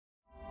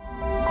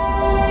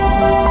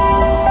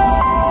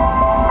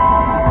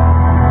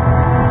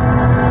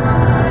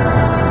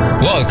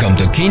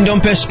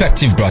Kingdom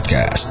Perspective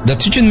broadcast, the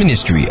teaching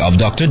ministry of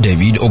Dr.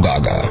 David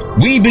Ogaga.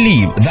 We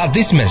believe that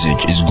this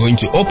message is going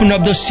to open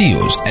up the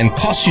seals and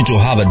cause you to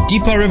have a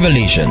deeper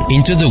revelation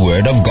into the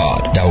Word of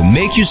God that will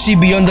make you see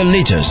beyond the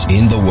letters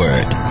in the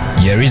Word.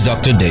 Here is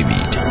Dr.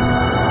 David.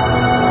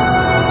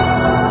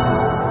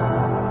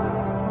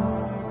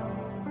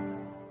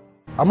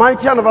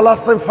 Almighty and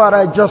everlasting Father,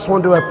 I just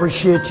want to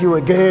appreciate you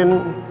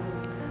again.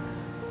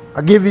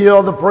 I give you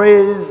all the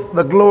praise,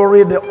 the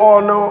glory, the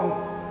honor,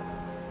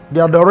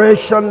 the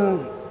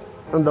adoration,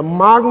 and the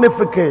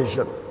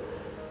magnification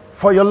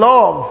for your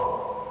love,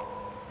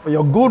 for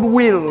your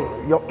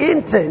goodwill, your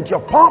intent, your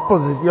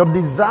purposes, your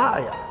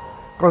desire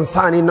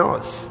concerning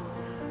us.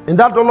 In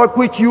that, O Lord,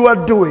 which you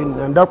are doing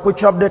and that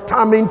which you have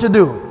determined to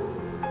do,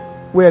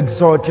 we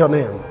exalt your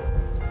name.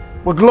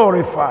 We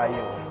glorify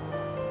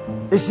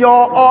you. It's your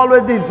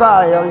always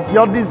desire, it's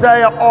your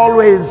desire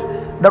always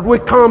that we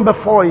come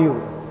before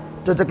you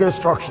to take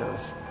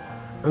instructions.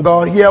 And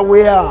God, here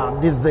we are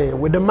this day.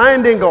 We're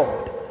demanding,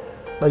 God,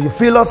 that you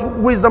fill us with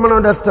wisdom and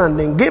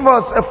understanding. Give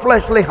us a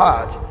fleshly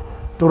heart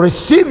to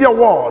receive your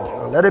word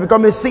and let it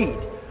become a seed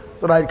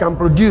so that it can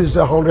produce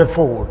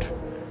 100-fold.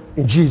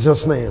 In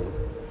Jesus' name,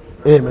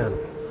 amen.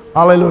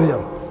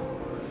 Hallelujah.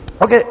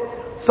 Okay,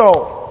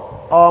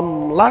 so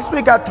last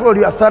week I told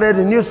you I started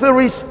a new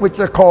series which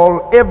I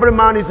call Every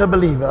Man is a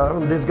Believer,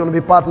 and this is going to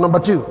be part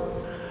number 2.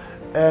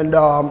 And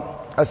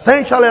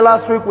essentially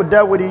last week we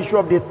dealt with the issue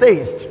of the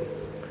atheist.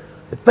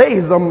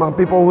 Atheism,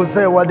 people will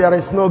say, well, there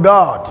is no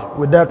God.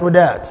 We dealt with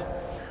that.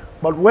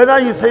 But whether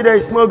you say there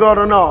is no God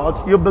or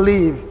not, you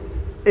believe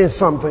in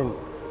something.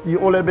 You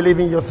only believe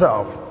in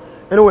yourself.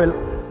 Anyway,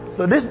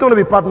 so this is going to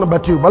be part number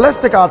 2. But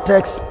let's take our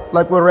text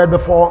like we read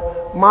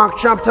before. Mark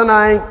chapter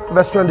 9,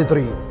 verse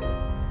 23.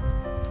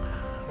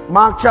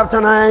 Mark chapter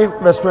 9,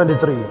 verse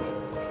 23.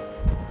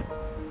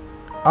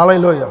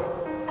 Hallelujah.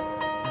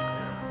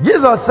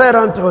 Jesus said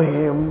unto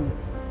him,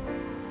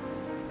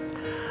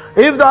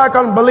 if thou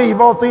can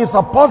believe, all things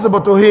are possible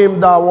to him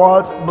that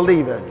what?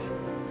 Believeth.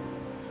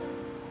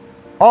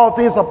 All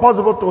things are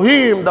possible to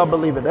him that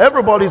believeth.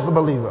 Everybody is a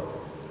believer.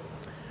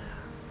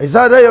 Is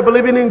either you're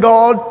believing in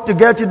God to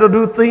get you to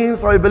do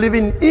things, or you're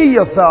believing in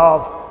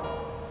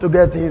yourself to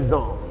get things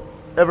done.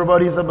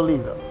 Everybody is a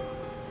believer.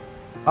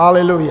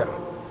 Hallelujah.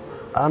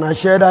 And I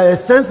shared that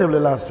extensively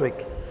last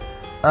week.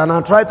 And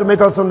I tried to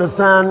make us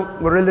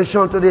understand in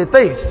relation to the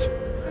atheist.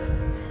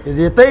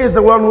 The atheist is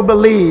the one who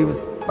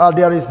believes that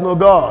there is no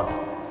God.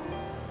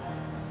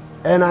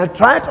 And I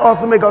try to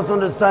also make us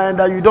understand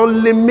that you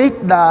don't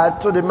limit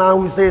that to the man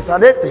who says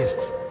an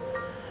atheist.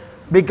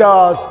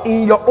 Because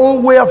in your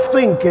own way of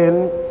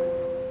thinking,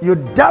 you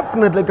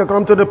definitely can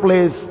come to the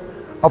place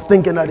of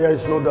thinking that there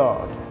is no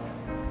God.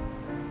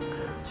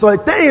 So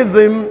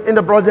atheism, in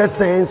the broadest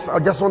sense, I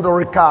just want to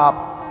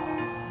recap,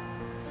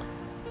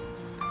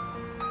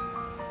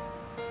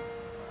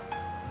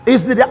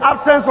 is the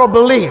absence of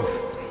belief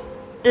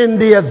in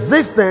the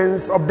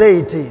existence of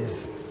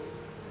deities.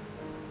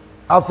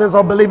 Absence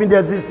of belief in the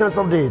existence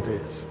of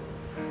deities.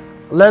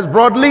 Less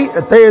broadly,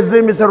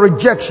 atheism is a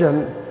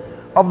rejection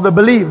of the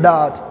belief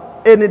that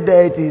any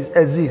deities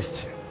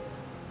exist.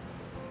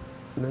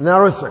 In a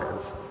narrow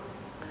sense.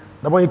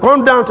 That when you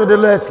come down to the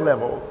lowest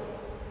level,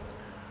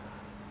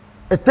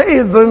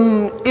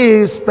 atheism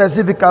is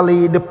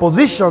specifically the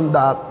position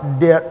that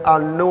there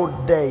are no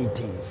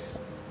deities.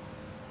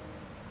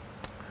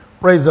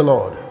 Praise the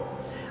Lord.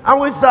 And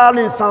we start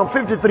in Psalm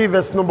 53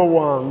 verse number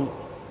 1.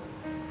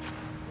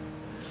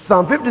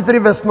 Psalm 53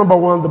 verse number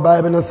 1, the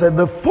Bible said,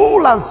 the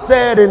fool has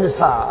said in his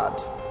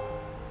heart,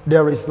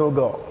 there is no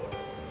God.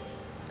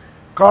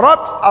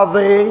 Corrupt are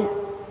they,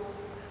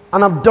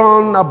 and have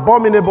done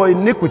abominable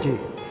iniquity.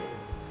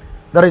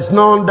 There is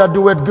none that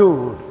doeth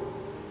good.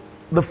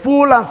 The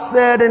fool has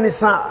said in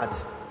his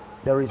heart,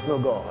 there is no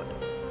God.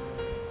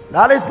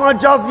 That is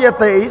not just the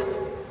atheist.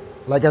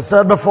 Like I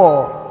said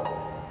before,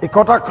 it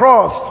cut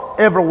across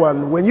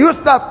everyone. When you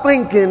start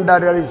thinking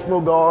that there is no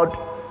God,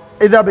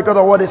 either because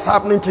of what is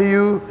happening to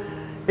you,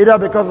 either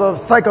because of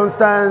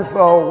circumstance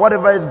or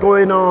whatever is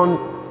going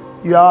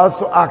on, you are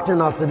also acting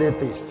as an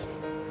atheist.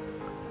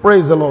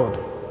 Praise the Lord.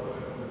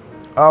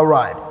 All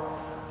right.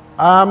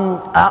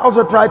 I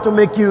also try to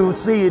make you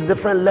see a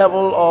different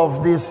level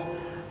of this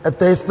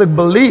atheistic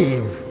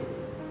belief.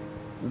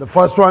 The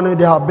first one,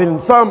 there have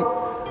been some,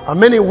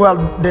 many who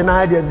have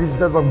denied the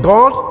existence of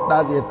God.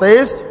 That's the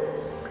atheist.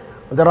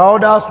 There are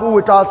others who,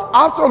 without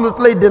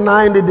absolutely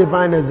denying the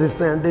divine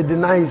existence, they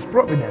deny his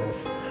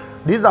providence.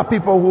 These are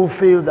people who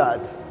feel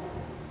that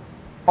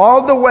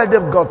all the wealth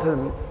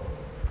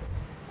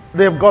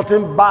they've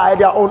gotten by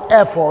their own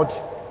effort.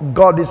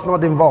 God is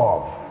not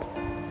involved.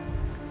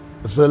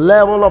 It's a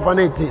level of an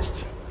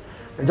atheist.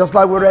 And just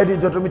like we read in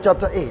Deuteronomy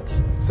chapter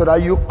 8, so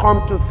that you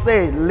come to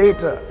say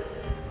later,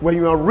 when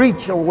you are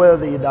rich and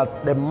wealthy,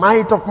 that the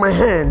might of my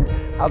hand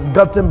has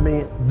gotten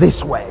me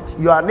this wealth.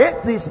 You are an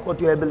atheist, but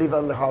you are a believer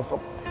in the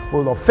household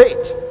of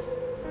faith.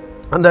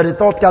 And then the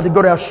third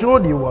category I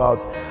showed you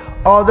was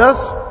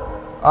others,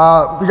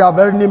 which are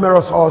very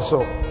numerous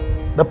also.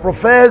 They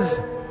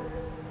profess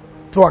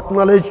to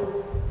acknowledge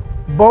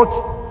both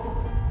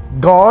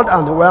God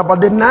and the world,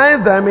 but deny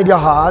them in their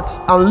hearts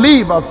and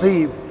live as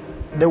if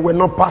they were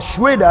not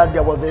persuaded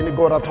there was any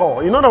God at all.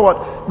 In other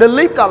words, they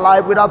live their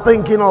life without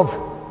thinking of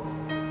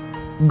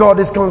God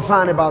is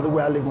concerned about the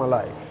way I live my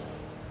life.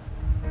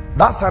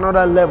 That's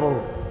another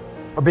level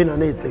of being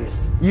an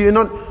atheist. You're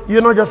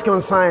not just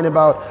concerned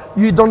about,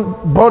 you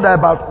don't bother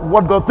about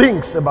what God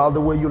thinks about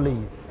the way you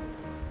live.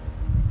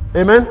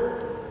 Amen?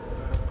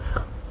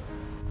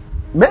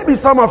 Maybe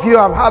some of you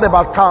have heard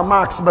about Karl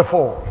Marx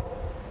before.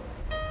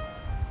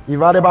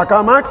 You've heard about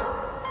Karl Marx?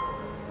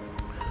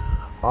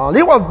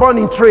 He was born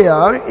in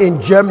Trier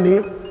in Germany,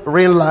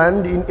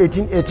 Rhineland, in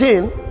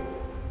 1818.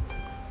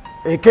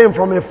 He came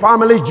from a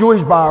family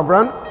Jewish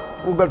background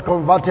who got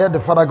converted. The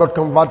father got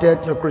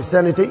converted to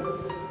Christianity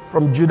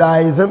from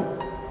Judaism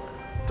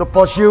to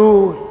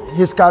pursue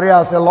his career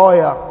as a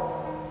lawyer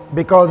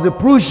because the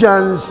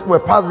Prussians were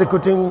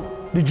persecuting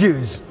the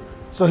Jews.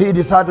 So he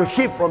decided to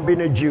shift from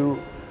being a Jew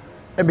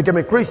and became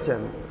a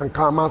Christian. And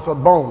Karl Marx was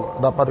born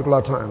at that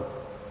particular time.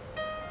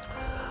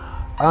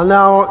 And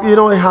now,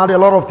 he had a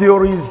lot of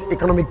theories,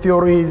 economic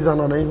theories, and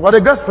all that. He was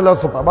a great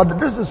philosopher. But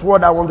this is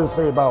what I want to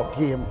say about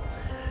him.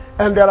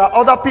 And there are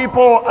other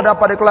people at that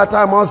particular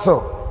time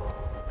also.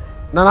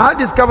 Now I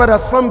discovered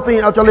that something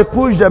actually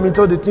pushed them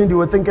into the thing they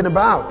were thinking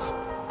about.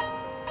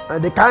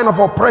 And the kind of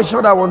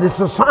oppression that was in the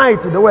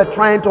society, they were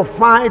trying to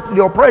fight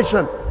the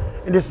oppression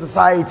in the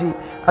society.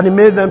 And it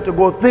made them to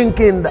go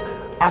thinking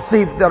as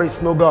if there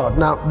is no God.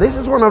 Now, this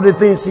is one of the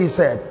things he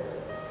said.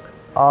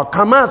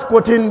 Karl Marx,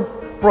 quoting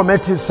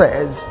Prometheus,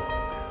 says,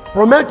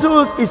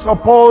 Prometheus is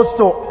opposed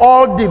to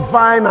all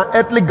divine and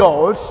earthly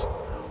gods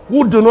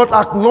who do not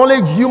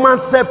acknowledge human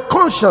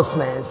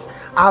self-consciousness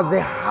as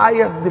the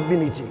highest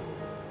divinity.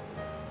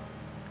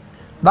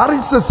 That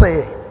is to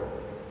say,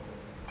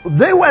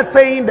 they were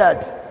saying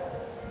that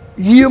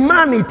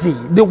humanity,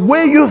 the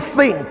way you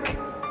think,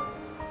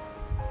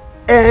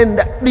 and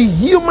the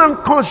human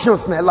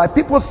consciousness, like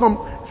people,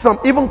 some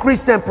even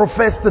Christian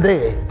profess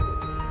today,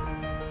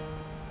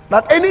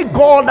 that any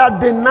God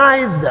that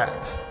denies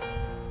that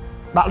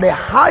the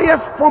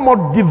highest form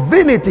of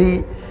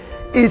divinity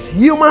is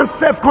human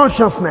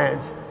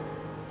self-consciousness,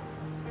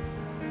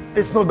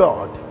 it's no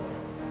God.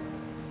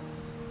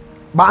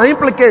 By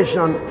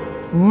implication,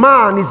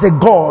 man is a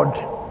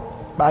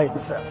God by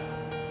himself.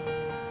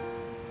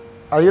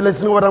 Are you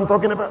listening to what I'm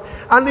talking about?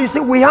 And you see,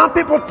 we have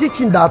people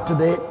teaching that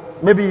today.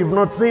 Maybe you've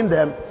not seen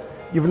them,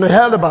 you've not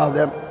heard about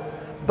them.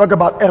 Talk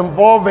about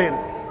involving,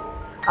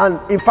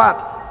 and in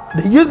fact,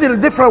 they use it in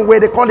a different way.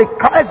 They call it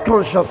Christ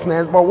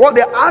consciousness, but what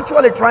they're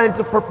actually trying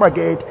to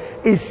propagate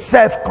is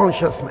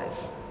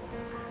self-consciousness.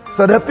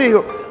 So they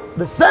feel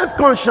the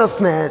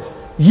self-consciousness,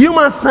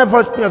 human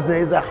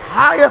self-consciousness, is the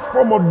highest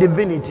form of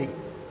divinity,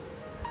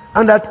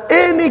 and that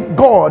any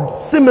God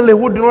similarly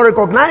would not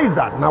recognize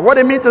that. Now what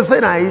I mean to say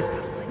now is,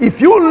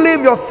 if you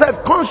leave your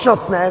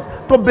self-consciousness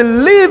to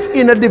believe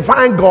in a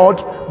divine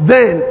God,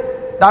 then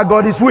that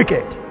God is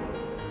wicked.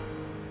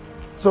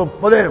 So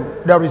for them,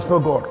 there is no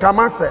God. Karl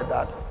Marx said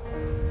that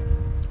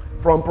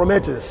from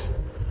Prometheus.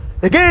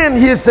 Again,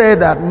 he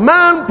said that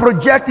man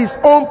projects his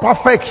own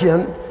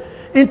perfection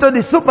into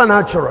the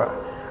supernatural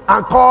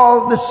and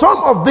call the sum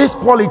of these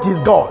qualities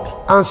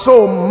God. And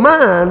so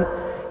man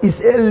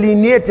is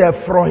alienated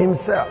from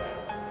himself.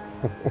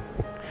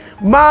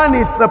 Man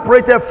is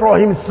separated from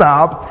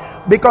himself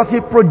because he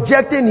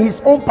projecting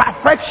his own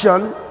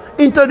perfection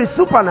into the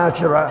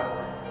supernatural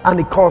and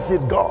he calls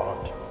it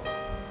God.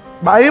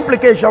 By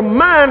implication,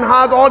 man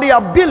has all the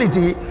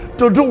ability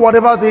to do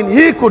whatever thing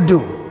he could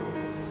do.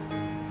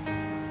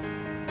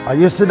 Are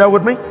you still there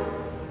with me?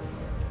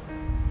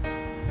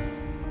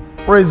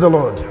 Praise the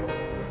Lord.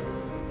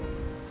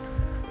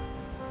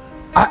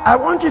 I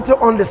want you to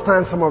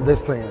understand some of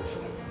these things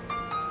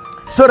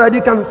so that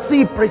you can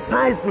see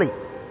precisely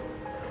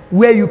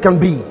where you can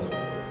be.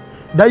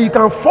 That you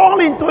can fall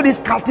into these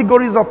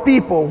categories of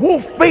people who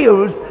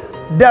feels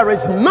there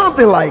is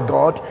nothing like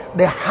God.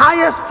 The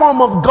highest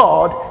form of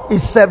God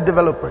is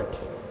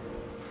self-development.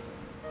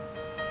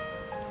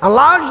 And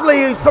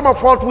largely some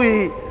of what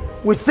we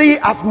see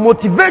as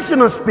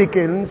motivational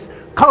speakings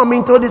come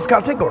into this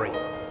category.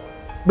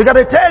 Because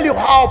they tell you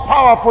how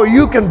powerful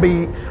you can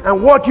be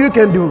and what you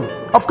can do.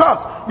 Of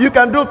course, you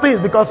can do things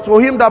because to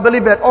him that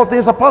believeth all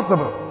things are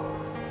possible.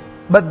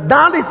 But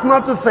that is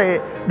not to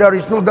say there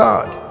is no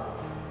God.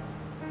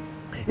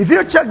 If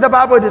you check the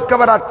Bible, you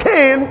discover that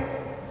Cain,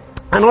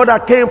 and all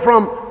that came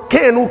from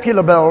Cain who killed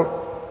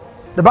Abel.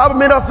 The Bible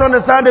made us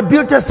understand they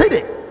built a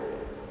city.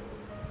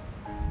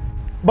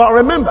 But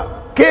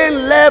remember,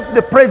 Cain left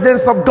the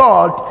presence of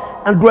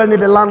God and dwelt in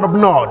the land of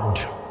Nod.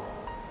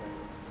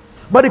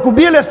 But he could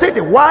build a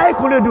city. Why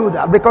could he do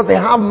that? Because he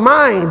had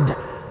mind.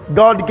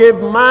 God gave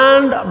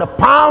man the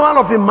power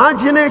of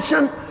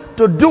imagination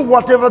to do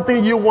whatever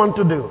thing you want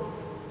to do.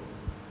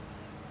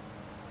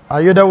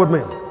 Are you there with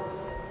me?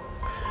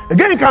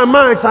 Again, Karl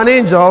Marx, an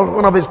angel,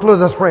 one of his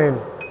closest friends,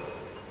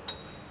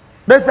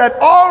 they said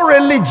all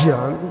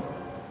religion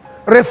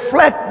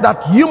reflect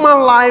that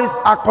human lives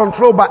are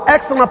controlled by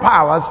external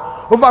powers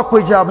over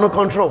which you have no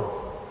control.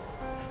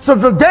 So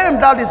to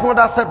them, that is not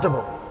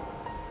acceptable.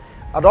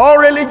 And all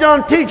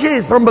religion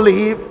teaches and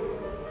believe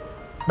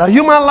that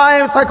human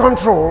lives are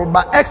controlled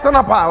by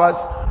external powers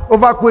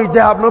over which they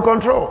have no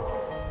control.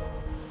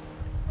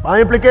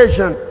 By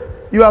implication,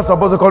 you are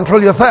supposed to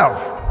control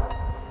yourself.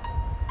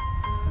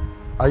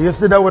 Are you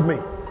still there with me?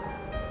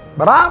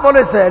 But I've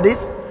always said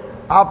this.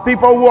 I have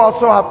people who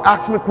also have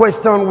asked me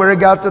questions with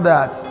regard to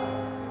that.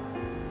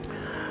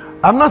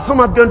 I'm not so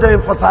much going to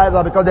emphasize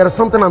that because there is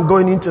something I'm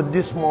going into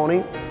this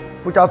morning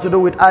which has to do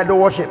with idol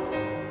worship.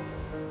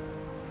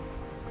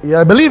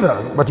 You're a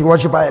believer, but you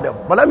worship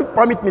idol. But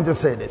permit me to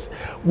say this.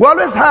 We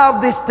always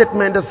have this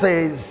statement that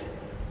says,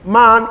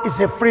 man is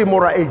a free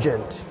moral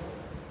agent.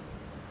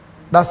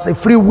 That's a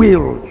free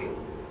will.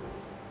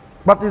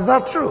 But is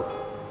that true?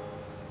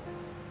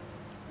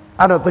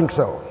 I don't think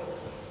so.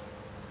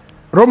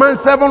 Romans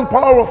 7,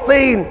 Paul was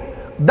saying,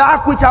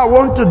 that which I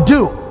want to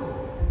do,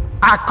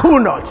 I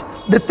could not.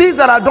 The things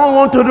that I don't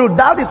want to do,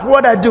 that is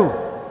what I do.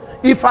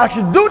 If I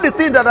should do the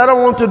thing that I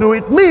don't want to do,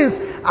 it means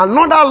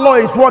another law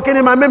is working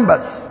in my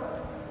members.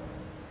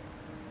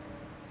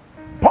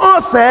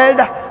 Paul said,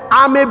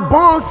 I'm a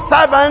born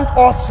servant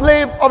or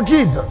slave of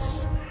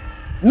Jesus.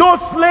 No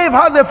slave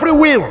has a free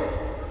will.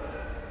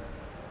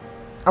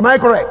 Am I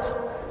correct?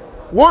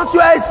 Once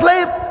you are a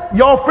slave,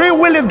 your free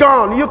will is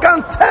gone. You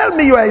can't tell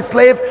me you are a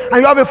slave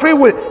and you have a free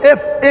will.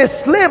 If a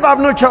slave have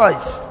no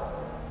choice.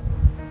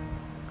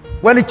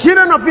 When the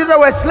children of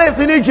Israel were slaves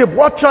in Egypt,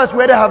 what choice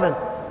were they having?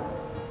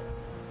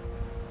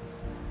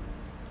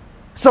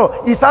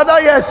 So it's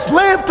either you're a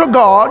slave to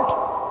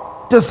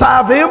God to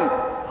serve Him,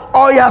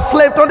 or you're a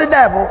slave to the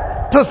devil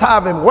to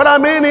serve Him. What I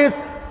mean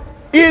is,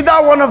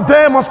 either one of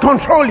them must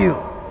control you.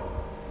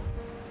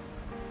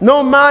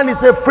 No man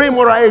is a free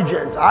moral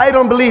agent. I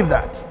don't believe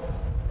that.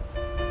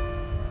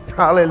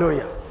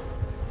 Hallelujah.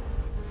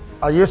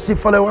 Are you still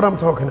following what I'm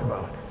talking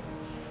about?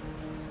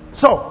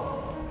 So,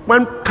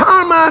 when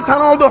Karl Marx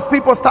and all those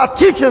people start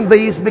teaching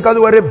this, because they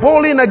were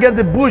revolting against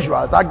the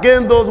bourgeois,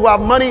 against those who have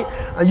money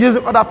and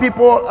using other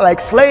people like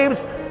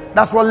slaves,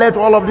 that's what led to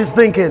all of this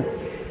thinking.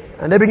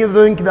 And they begin to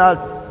think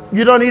that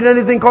you don't need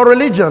anything called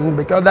religion,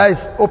 because that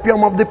is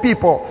opium of the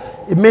people.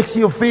 It makes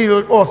you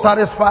feel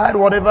satisfied,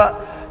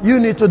 whatever. You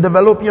need to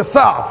develop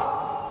yourself.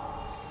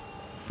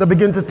 They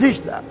begin to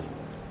teach that.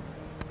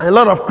 And a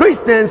lot of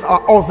Christians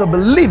are also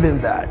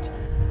believing that.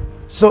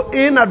 So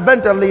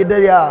inadvertently,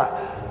 they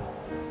are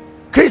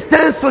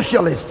Christian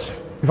socialists,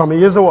 if I may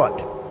use the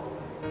word.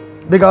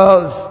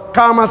 Because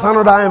Karl Marx and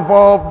others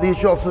involved the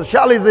issue of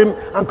socialism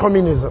and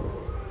communism.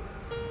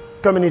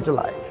 Community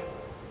life.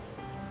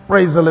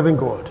 Praise the living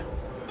God.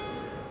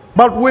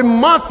 But we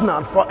must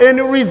not, for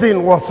any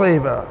reason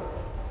whatsoever,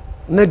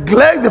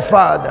 neglect the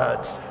fact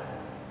that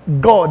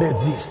God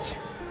exists.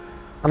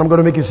 And I'm going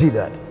to make you see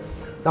that.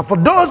 Now, for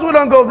those who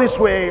don't go this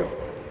way,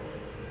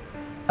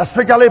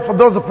 especially for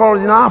those of us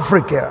in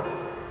Africa,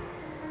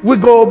 we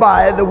go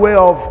by the way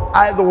of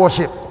idol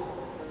worship.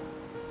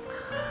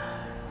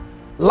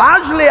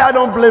 Largely, I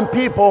don't blame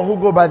people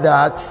who go by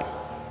that.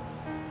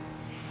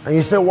 And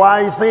you say,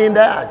 why are you saying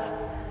that?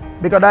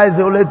 Because that is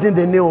the only thing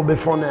they knew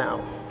before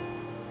now.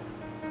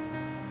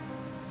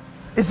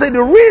 You see,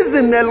 the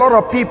reason a lot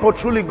of people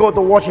truly go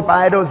to worship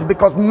idols is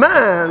because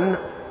man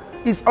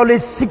is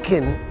always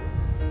seeking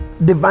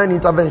divine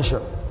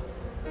intervention.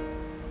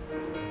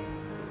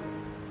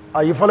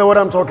 Are you following what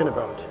I'm talking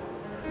about?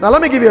 Now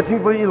let me give you a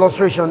simple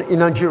illustration in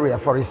Nigeria,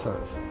 for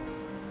instance.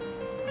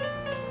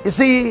 You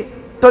see,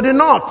 to the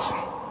north,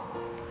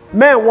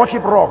 men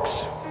worship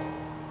rocks.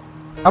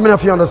 How many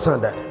of you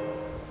understand that?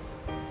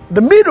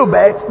 The middle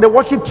belt, they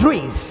worship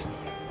trees.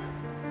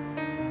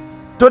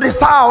 To the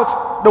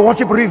south, they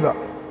worship river.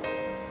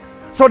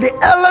 So the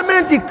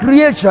element in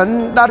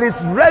creation that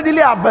is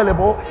readily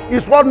available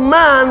is what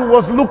man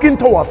was looking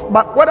towards.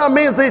 But what that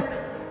means is,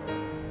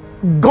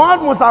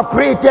 God must have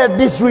created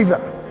this river.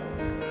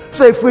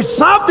 So if we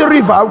serve the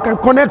river, we can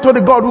connect to the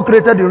God who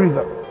created the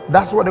river.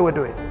 That's what they were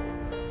doing.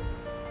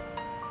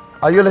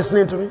 Are you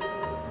listening to me?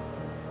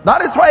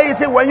 That is why he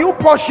said, when you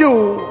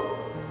pursue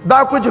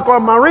that which you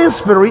call marine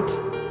spirit,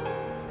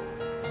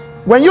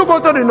 when you go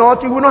to the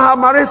north, you will not have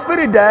marine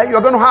spirit there, you're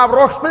going to have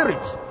rock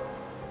spirits.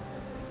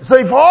 So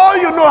if all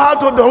you know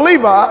how to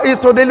deliver is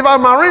to deliver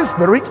marine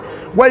spirit,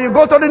 when you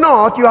go to the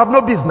north, you have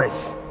no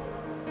business.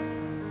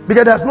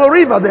 Because there's no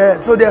river there,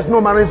 so there's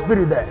no marine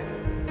spirit there.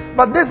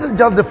 But this is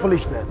just the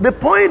foolishness. The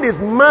point is,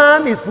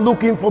 man is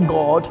looking for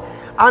God,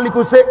 and he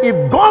could say,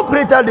 if God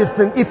created this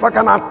thing, if I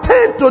can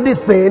attend to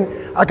this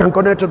thing, I can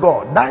connect to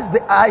God. That's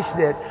the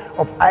idea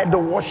of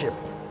idol worship.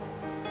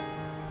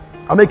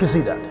 I'll make you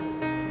see that.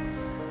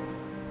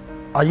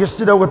 Are you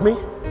still there with me?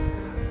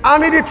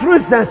 And in the true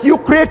sense, you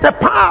create a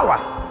power.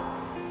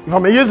 If I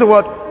may use the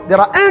word, there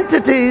are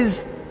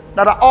entities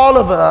that are all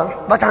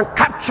over that can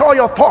capture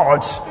your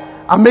thoughts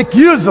and make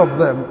use of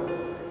them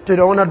to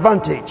their own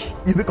advantage.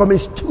 You become a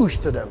stooge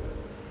to them.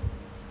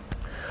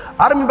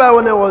 I remember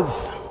when I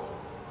was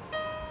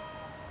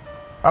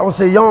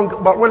a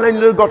young, but when I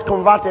got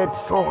converted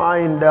somehow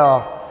in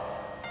the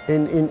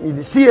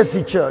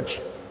CSC church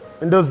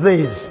in those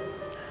days,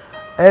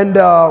 And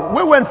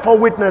we went for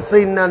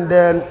witnessing, and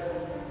then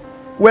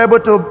we were able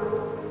to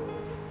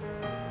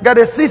get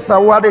a sister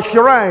who had a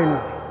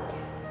shrine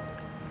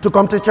to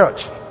come to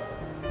church.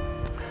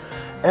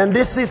 And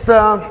this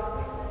sister,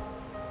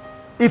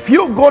 if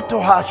you go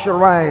to her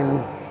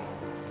shrine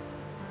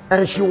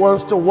and she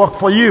wants to work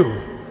for you,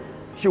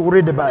 she will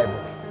read the Bible.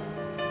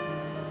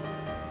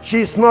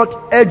 She is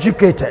not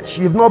educated.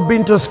 She has not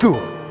been to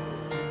school.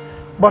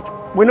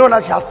 But we know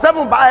that she has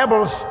 7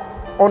 Bibles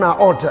on her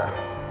altar.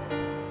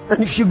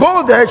 And if she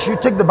goes there, she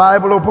take the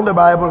Bible, open the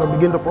Bible, and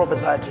begin to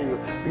prophesy to you.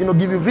 Begin to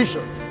give you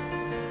visions.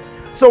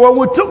 So when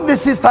we took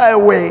this sister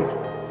away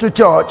to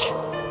church,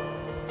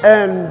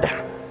 and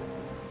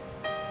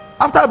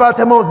after about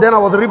a month, then I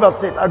was in River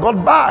State. I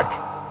got back,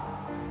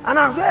 and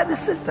I said, the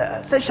sister,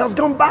 I said, she has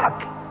gone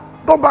back.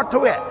 Gone back to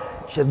where?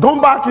 She has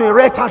gone back to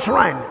erect her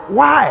shrine.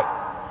 Why?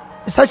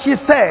 She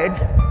said,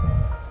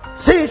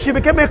 since she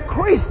became a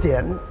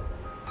Christian,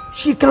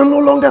 she can no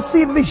longer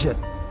see vision.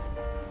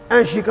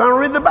 And she can't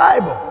read the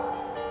Bible.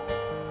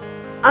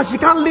 And she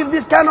can't live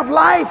this kind of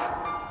life.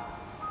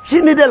 She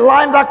needed a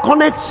life that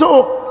connects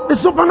to the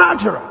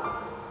supernatural.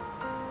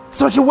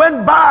 So she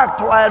went back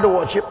to idol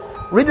worship,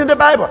 reading the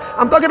Bible.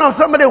 I'm talking of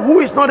somebody who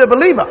is not a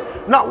believer.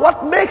 Now,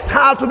 what makes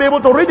her to be able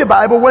to read the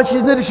Bible when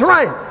she's in the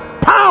shrine?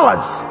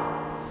 Powers.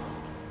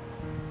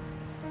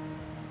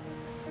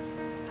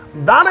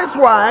 That is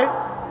why,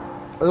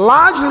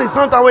 largely,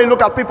 sometimes when you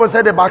look at people and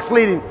say they're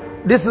backsliding,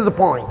 this is the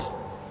point.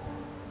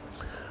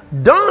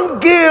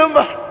 Don't give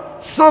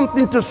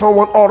something to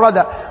someone, or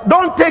rather,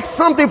 don't take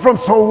something from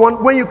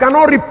someone when you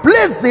cannot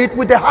replace it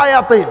with a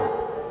higher thing.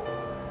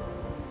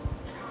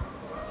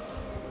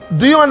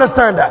 Do you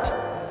understand that?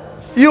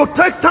 You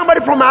take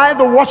somebody from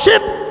idol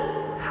worship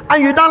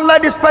and you don't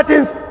let this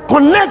person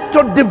connect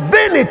to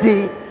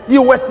divinity,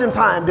 you're wasting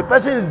time. The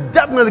person is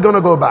definitely going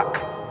to go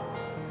back.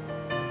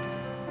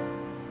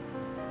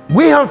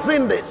 We have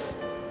seen this.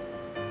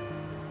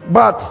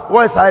 But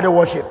what is idol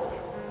worship?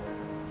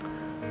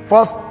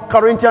 1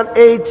 Corinthians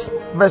 8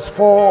 verse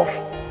 4.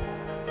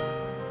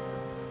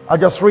 I'll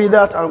just read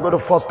that and go to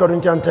 1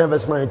 Corinthians 10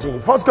 verse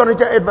 19. 1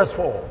 Corinthians 8 verse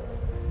 4.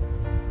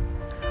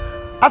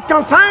 As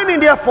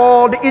concerning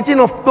therefore the eating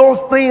of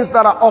those things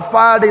that are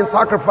offered in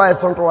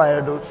sacrifice unto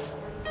idols,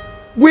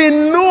 we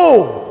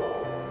know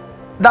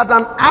that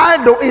an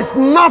idol is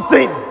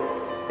nothing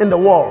in the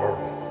world,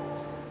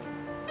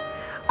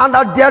 and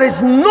that there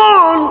is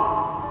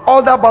none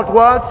other but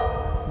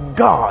what?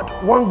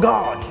 God. One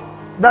God.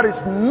 That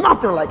is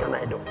nothing like an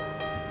idol.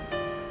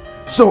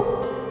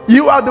 So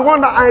you are the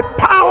one that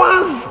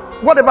empowers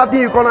whatever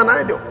thing you call an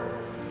idol.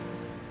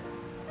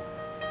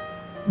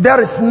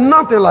 There is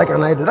nothing like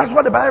an idol. That's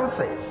what the Bible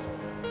says.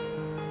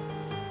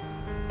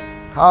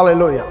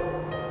 Hallelujah.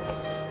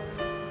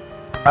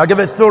 I'll give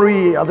a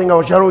story. I think I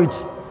was sharing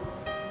it.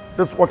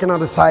 Just walking on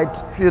the side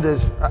a few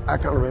days. I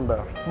can't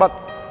remember. But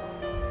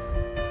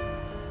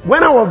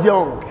when I was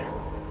young,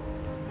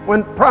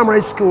 when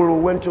primary school,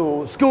 we went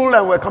to school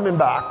and we're coming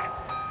back.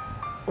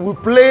 We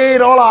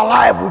played all our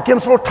life. We came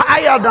so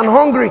tired and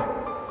hungry.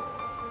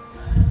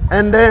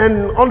 And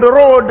then on the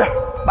road,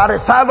 by the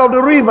side of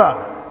the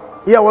river,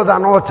 here was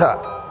an altar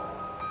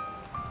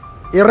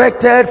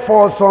erected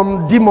for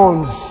some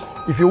demons,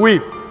 if you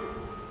will,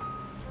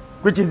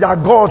 which is their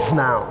gods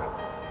now.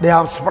 They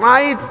have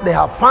Sprite, they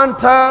have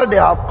Fanta, they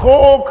have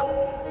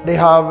Coke, they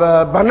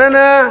have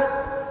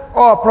banana,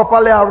 all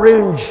properly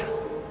arranged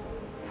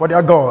for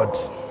their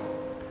gods.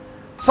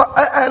 So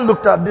I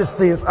looked at these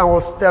things. I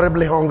was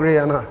terribly hungry,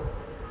 and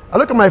I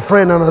looked at my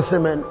friend and I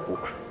said, man,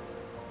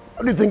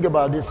 what do you think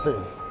about this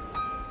thing?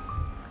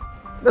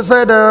 They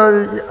said,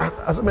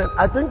 I said, man,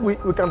 I think we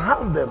can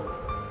have them.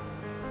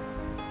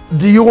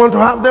 Do you want to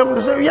have them?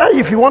 They said, yeah,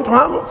 if you want to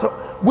have them. So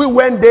we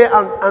went there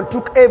and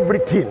took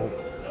everything.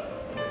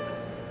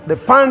 The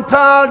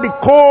Fanta, the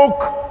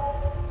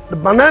Coke, the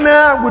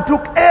banana, we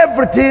took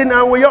everything,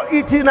 and we are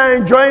eating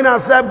and enjoying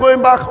ourselves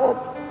going back home.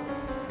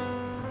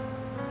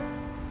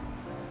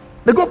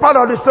 The good part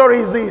of the story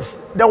is this: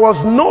 there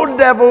was no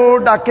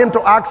devil that came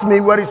to ask me,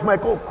 where is my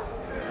Coke?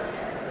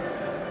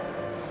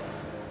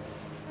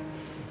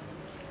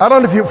 I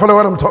don't know if you follow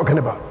what I'm talking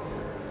about.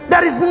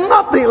 There is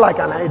nothing like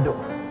an idol.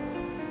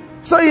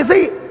 So you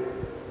see,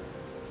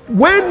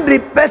 when the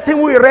person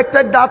who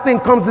erected that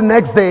thing comes the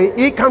next day,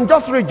 he can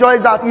just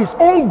rejoice that his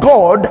own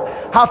God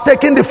has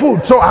taken the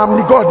food. So I'm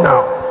the God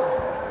now.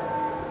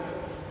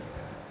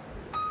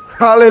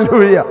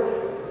 Hallelujah.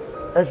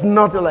 There's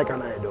nothing like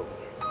an idol.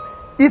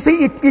 You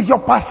see, it is your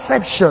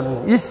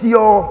perception. You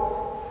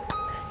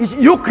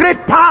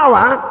create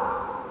power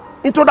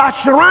into that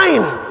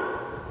shrine.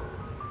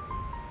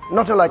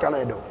 Nothing like an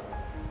idol.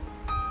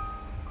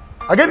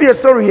 I'll give you a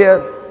story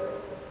here.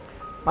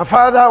 My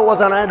father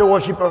was an idol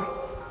worshiper.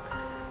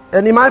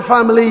 And in my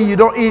family, you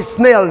don't eat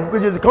snail,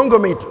 which is Congo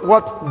meat.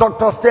 What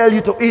doctors tell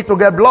you to eat to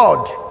get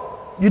blood.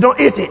 You don't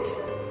eat it.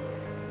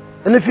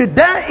 And if you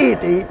dare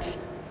eat it,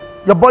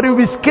 your body will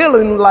be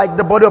scaling like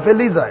the body of a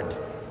lizard.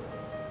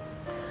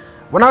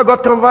 When I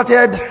got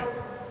converted,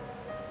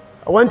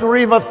 I went to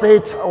River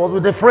State. I was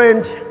with a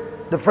friend.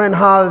 The friend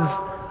has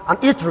an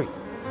eatery.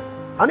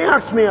 And he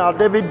asked me,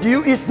 David, do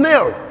you eat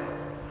snail?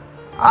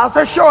 I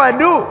said, sure I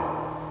do.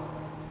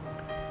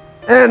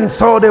 And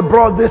so they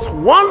brought these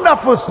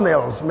wonderful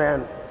snails,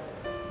 man.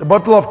 The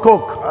bottle of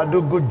Coke, I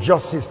do good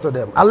justice to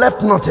them. I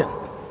left nothing.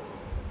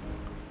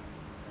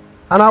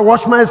 And I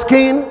washed my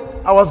skin,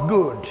 I was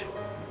good.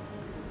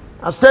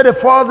 I stayed the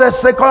first day,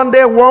 second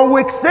day, 1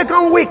 week,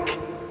 second week,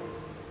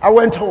 I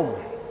went home.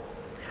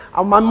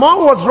 And my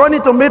mom was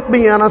running to meet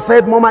me, and I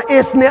said, Mama,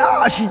 a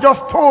snail. She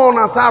just turned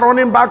and started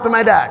running back to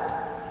my dad.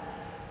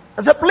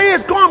 I said,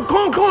 please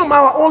come,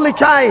 our only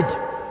child.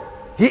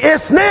 He ate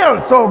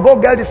snails, so go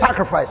get the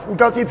sacrifice.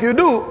 Because if you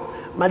do,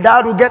 my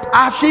dad will get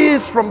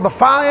ashes from the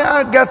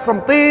fire, get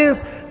some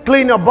things,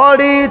 clean your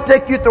body,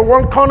 take you to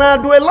one corner,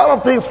 do a lot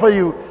of things for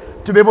you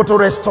to be able to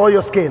restore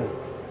your skin.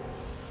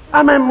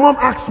 And my mom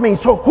asked me,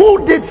 so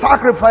who did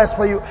sacrifice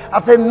for you? I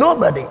said,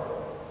 nobody.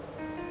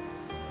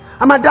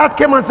 And my dad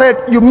came and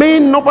said, you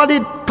mean nobody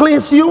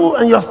cleans you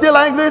and you're still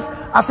like this?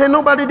 I said,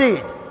 nobody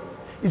did.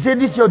 He said,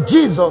 this is your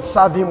Jesus,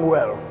 serve him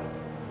well.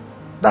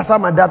 That's how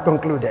my dad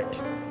concluded.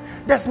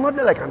 There's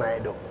nothing like an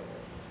idol.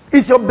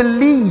 It's your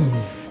belief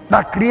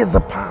that creates the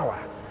power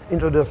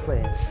into those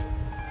things.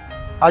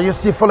 Are you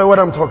still following what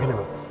I'm talking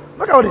about?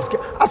 Look at what this.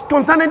 As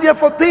concerning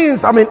therefore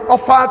things,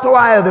 offer to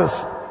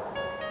idols.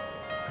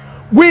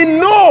 We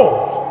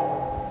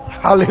know,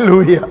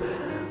 hallelujah,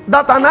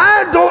 that an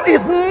idol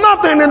is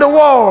nothing in the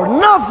world,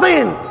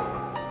 nothing.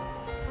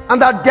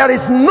 And that there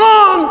is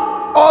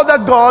none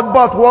other God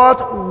but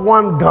what?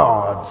 One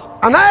God.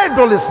 An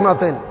idol is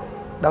nothing.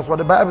 That's what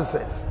the Bible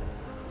says.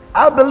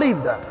 I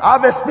believe that.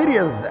 I've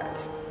experienced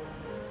that.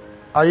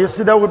 Are you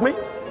still there with me?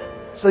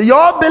 So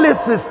your belief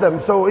system.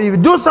 So if you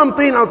do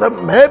something and say,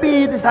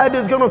 maybe this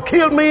idea is going to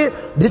kill me,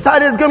 this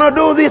idea is going to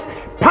do this,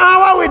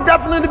 power will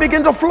definitely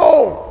begin to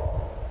flow.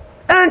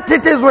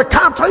 Entities will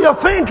capture your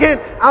thinking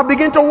and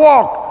begin to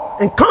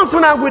walk in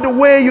consonant with the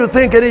way you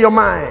think it in your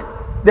mind.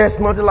 There's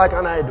nothing like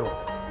an idol.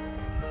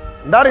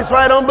 And that is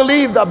why I don't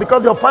believe that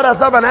because your father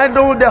served an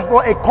idol,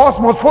 therefore a curse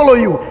must follow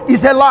you.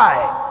 It's a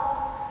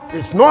lie.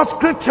 It's not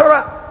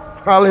scriptural.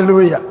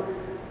 Hallelujah.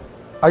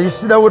 Are you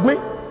still there with me?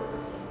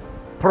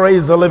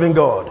 Praise the living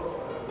God.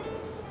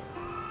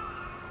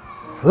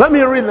 Let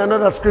me read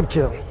another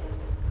scripture.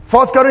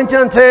 1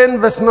 Corinthians 10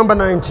 verse number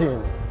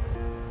 19.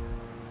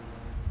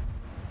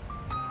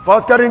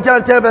 1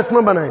 Corinthians 10 verse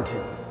number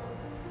 19.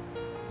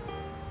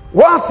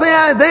 What say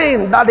I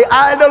then, that the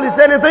idol is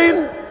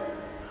anything?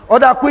 Or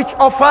that which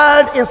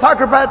offered in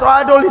sacrifice to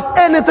idol is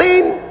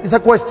anything? It's a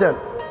question.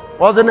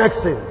 What's the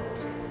next thing?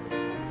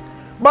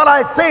 But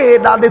I say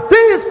that the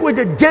things which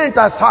the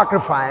Gentiles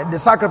sacrifice, they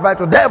sacrifice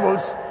to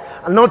devils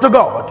and not to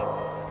God.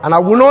 And I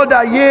will know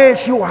that ye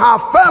should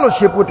have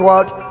fellowship with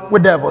what?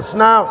 With devils.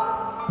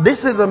 Now,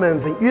 this is the main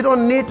thing. You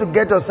don't need to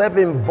get yourself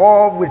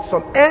involved with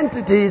some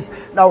entities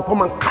that will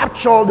come and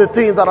capture the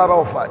things that are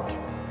offered.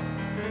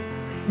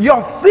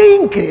 Your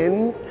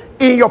thinking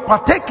in your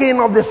partaking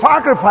of the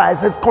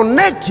sacrifices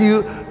connect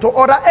you to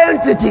other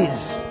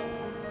entities.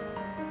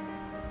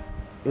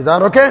 Is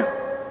that okay?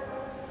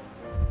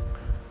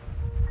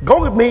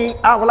 Go with me.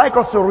 I would like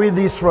us to read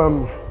this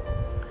from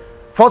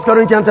 1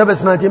 Corinthians 10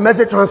 verse 19,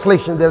 Message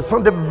translation. There's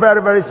something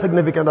very, very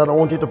significant that I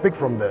want you to pick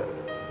from there.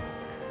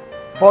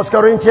 1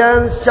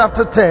 Corinthians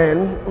chapter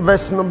 10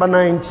 verse number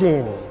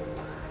 19.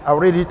 I'll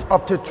read it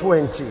up to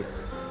 20.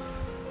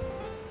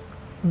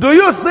 Do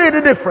you see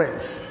the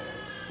difference?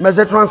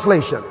 Message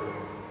translation.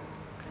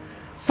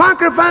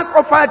 Sacrifice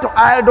offered to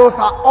idols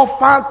are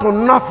offered to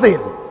nothing.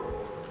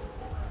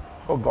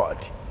 Oh God.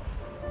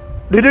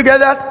 Did you get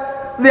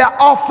that? They are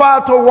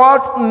offered to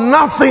what?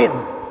 Nothing.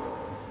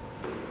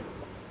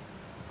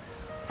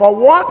 For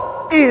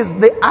what is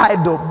the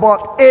idol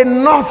but a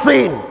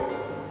nothing?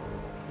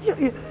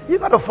 You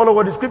got to follow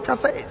what the scripture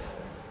says.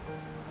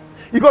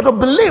 You got to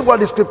believe what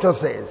the scripture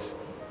says.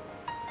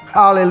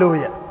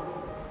 Hallelujah.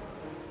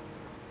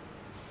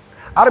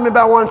 I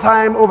remember one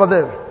time over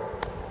there.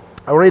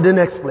 I'll read the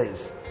next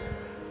place.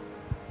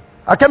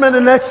 I came in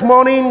the next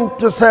morning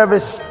to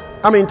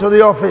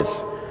the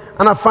office.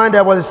 And I find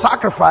there was a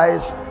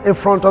sacrifice in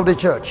front of the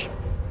church.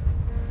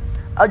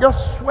 I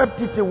just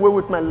swept it away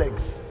with my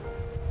legs.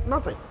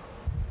 Nothing.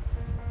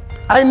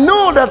 I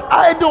know that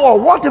idol or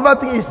whatever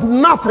thing is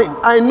nothing.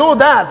 I know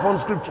that from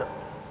scripture.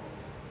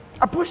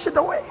 I pushed it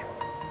away.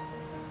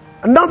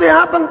 And nothing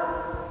happened.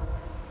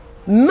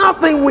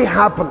 Nothing will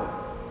happen.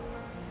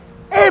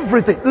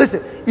 Everything.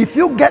 Listen, if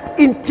you get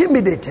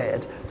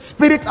intimidated,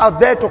 spirits are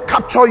there to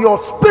capture your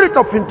spirit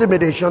of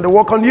intimidation. They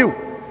work on you.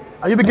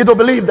 And you begin to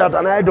believe that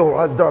an idol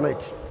has done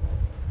it.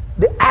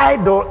 The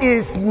idol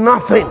is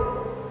nothing.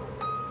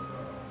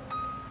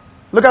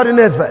 Look at the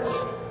next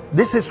verse.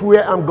 This is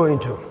where I'm going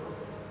to.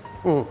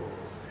 Or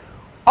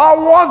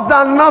worse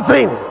than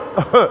nothing.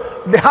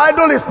 The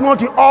idol is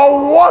nothing.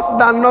 Or worse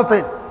than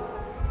nothing.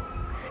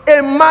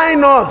 A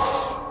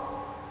minus.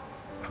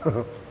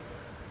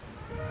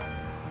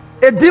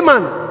 A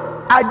demon.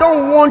 I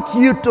don't want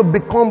you to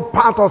become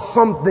part of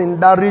something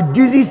that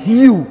reduces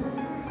you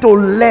to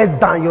less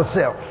than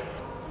yourself.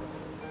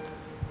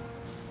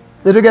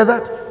 Did you get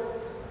that?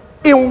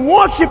 In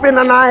worshiping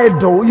an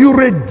idol, you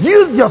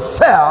reduce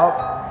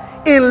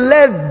yourself in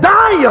less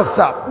than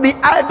yourself. The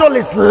idol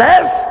is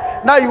less.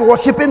 Now you're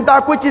worshiping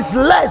that which is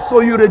less.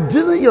 So you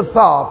reduce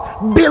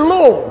yourself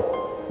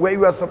below where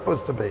you are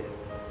supposed to be.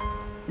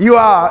 You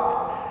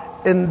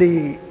are in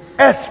the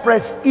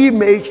express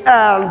image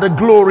and the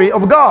glory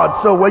of God.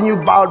 So when you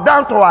bow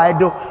down to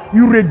idol,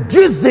 you're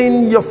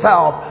reducing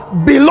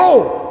yourself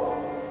below.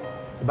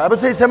 The Bible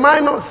says a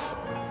minus.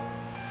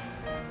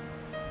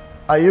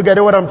 Are you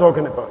getting what I'm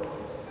talking about?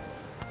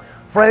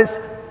 Friends,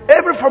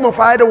 every form of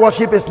idol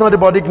worship is not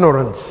about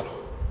ignorance.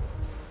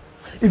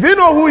 If you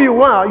know who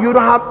you are, you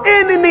don't have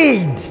any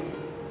need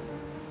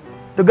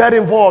to get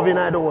involved in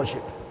idol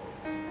worship.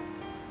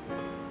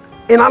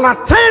 In an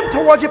attempt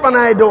to worship an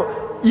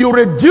idol, you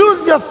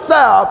reduce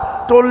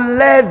yourself to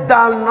less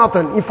than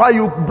nothing. In fact,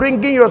 you're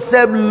bringing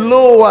yourself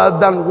lower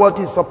than what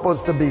is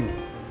supposed to be.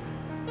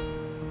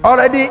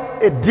 Already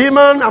a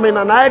demon,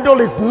 an idol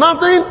is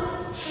nothing.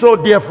 So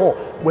therefore,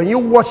 when you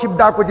worship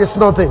that which is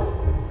nothing,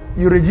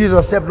 you reduce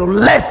yourself to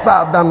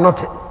lesser than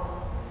nothing.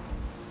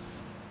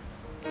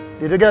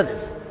 Did you get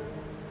this?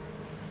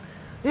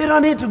 You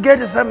don't need to get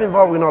yourself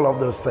involved in all of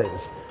those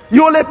things.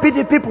 You only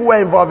pity people who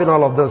are involved in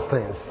all of those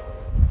things.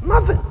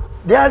 Nothing.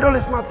 The idol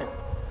is nothing.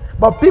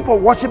 But people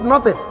worship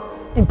nothing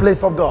in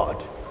place of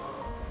God.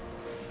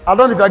 I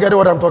don't know if I get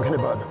what I'm talking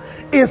about.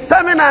 In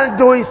serving and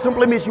doing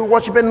simply means you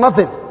worshiping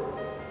nothing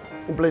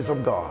in place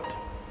of God.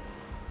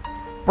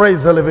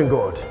 Praise the living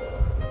God.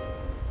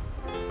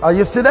 Are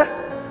you still there?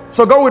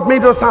 So go with me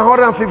to Psalm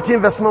 115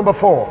 verse number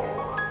 4.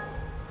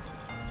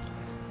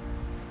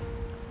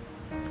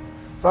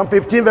 Psalm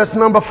 15 verse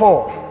number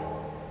 4.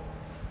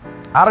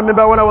 I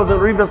remember when I was in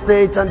River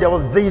State and there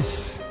was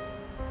this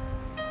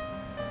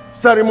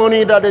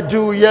ceremony that they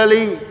do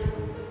yearly.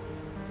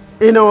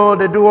 They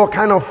do all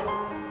kind of.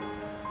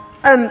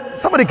 And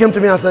somebody came to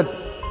me and said,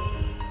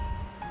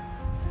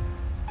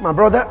 my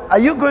brother, are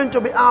you going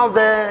to be out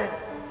there?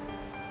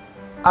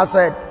 I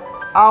said,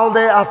 out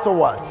there as to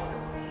what?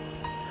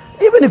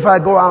 Even if I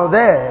go out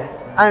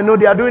there, I know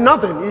they are doing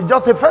nothing. It's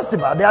just a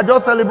festival. They are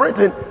just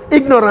celebrating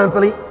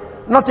ignorantly,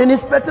 nothing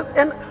is better.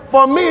 And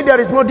for me, there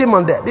is no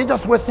demon there. They're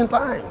just wasting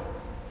time.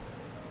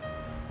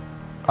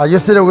 Are you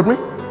still there with me?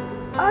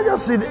 I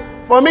just see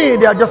for me,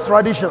 they are just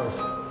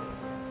traditions.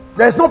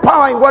 There is no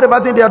power in whatever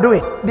thing they are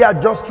doing. They are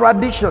just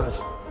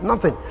traditions.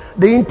 Nothing.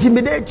 They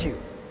intimidate you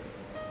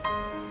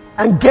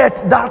and get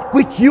that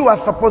which you are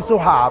supposed to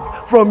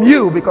have from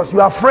you because you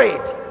are afraid.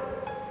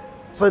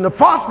 So in the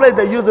first place,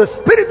 they use the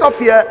spirit of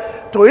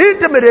fear to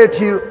intimidate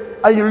you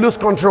and you lose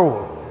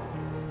control.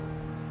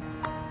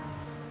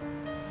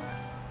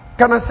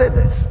 Can I say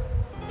this?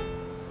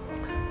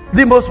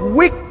 The most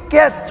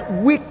weakest,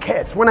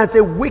 when I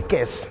say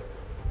weakest,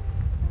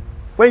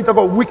 when you talk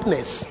about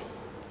weakness,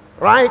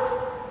 right?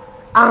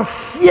 And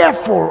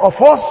fearful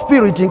of all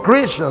spirit in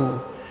creation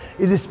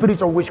is the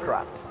spirit of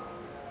witchcraft.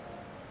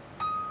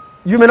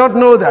 You may not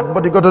know that,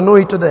 but you got to know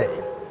it today.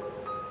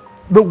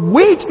 The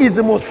witch is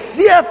the most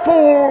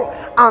fearful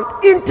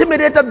and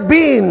intimidated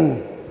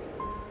being.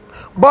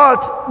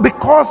 But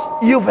because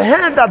you've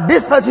heard that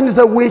this person is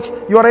a witch,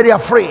 you're already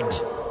afraid.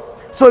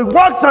 So it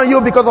works on you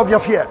because of your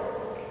fear.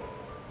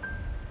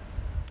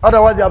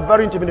 Otherwise, you are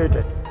very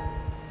intimidated.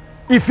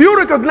 If you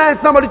recognize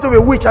somebody to be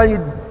a witch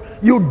and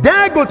you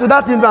dare go to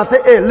that individual and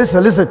say, hey,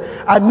 listen,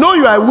 I know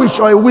you are a witch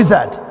or a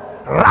wizard.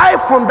 Right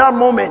from that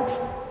moment,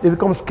 they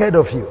become scared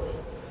of you.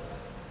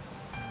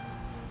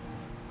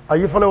 Are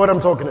you following what I'm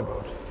talking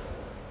about?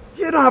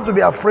 You don't have to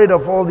be afraid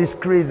of all these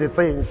crazy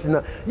things.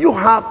 You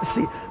have,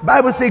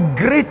 Bible says,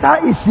 greater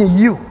is in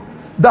you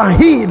than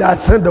he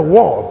that's in the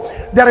world.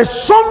 There is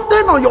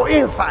something on your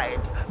inside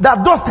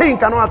that those things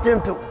cannot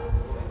attend to.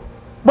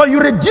 But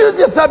you reduce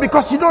yourself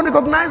because you don't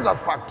recognize that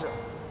factor.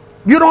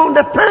 You don't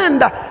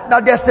understand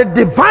that there's a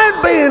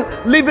divine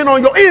being living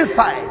on your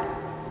inside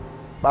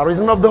by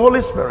reason of the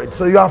Holy Spirit.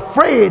 So you're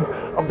afraid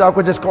of that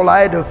which is called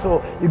idol.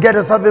 So you get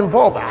yourself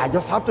involved. I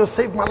just have to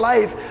save my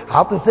life. I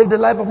have to save the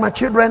life of my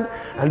children.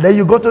 And then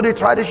you go to the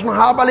traditional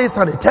herbalists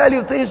and they tell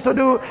you things to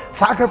do,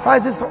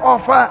 sacrifices to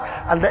offer.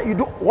 And then you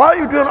do. While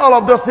you're doing all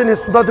of those things,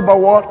 it's not about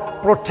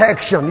what?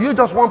 Protection. You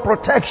just want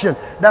protection.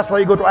 That's why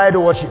you go to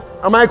idol worship.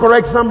 Am I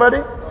correct,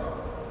 somebody?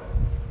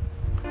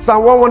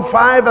 Psalm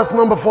 115 verse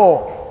number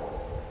 4.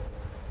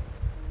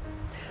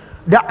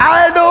 The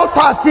idols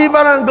are silver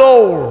and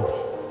gold.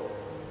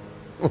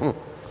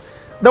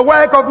 The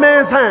work of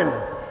man's hand.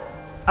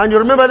 And you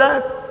remember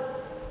that?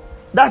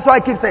 That's why I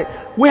keep saying,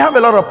 we have a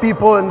lot of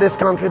people in this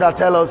country that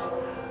tell us,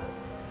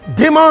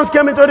 demons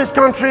came into this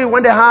country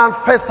when they had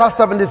Festa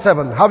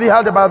 77. Have you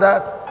heard about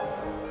that?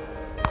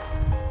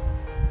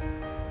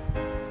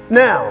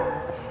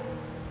 Now,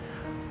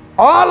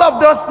 all of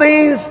those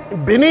things,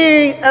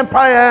 Benin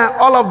Empire,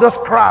 all of those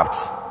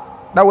crafts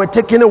that were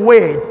taken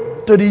away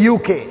to the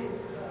UK,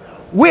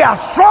 we are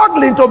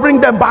struggling to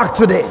bring them back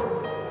today.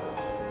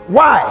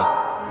 Why?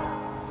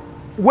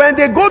 When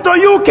they go to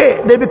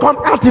UK, they become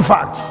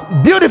artifacts,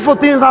 beautiful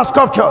things and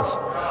sculptures.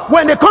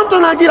 When they come to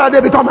Nigeria, they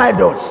become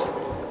idols.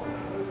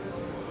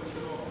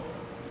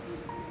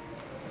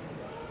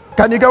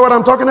 Can you get what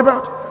I'm talking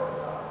about?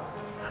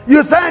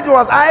 You said it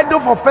was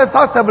idle for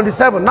Faisal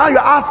 77. Now you're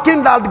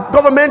asking that the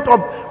government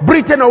of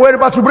Britain or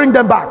wherever to bring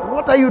them back.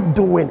 What are you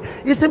doing?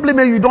 You simply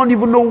mean you don't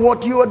even know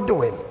what you are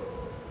doing.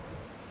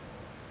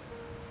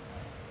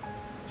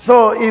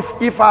 So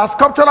if our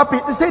sculptural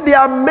pieces, they say they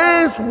are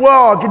men's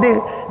work,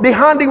 the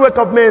handiwork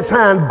of men's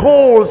hand,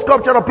 gold,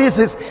 sculptural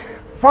pieces.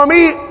 For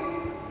me,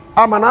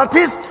 I'm an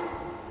artist.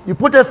 You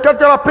put a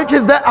sculptural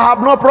pieces there, I have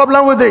no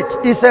problem with it.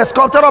 It's a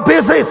sculptural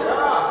pieces.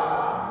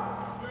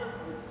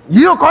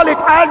 You call it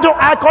idol,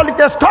 I call it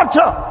a sculpture.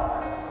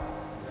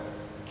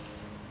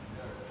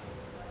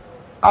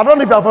 I don't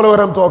know if you follow what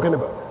I'm talking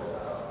about.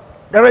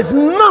 There is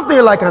nothing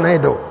like an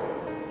idol.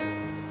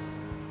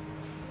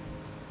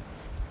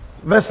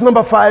 Verse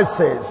number 5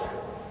 says,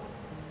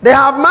 they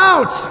have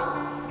mouths,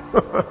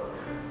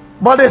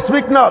 but they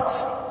speak not.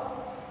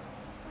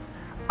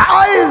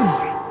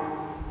 Eyes,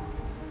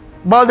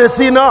 but they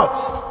see not.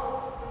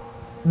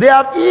 They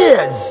have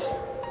ears,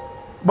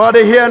 but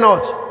they hear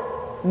not.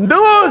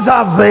 Nose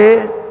have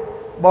they,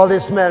 but they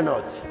smell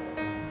not.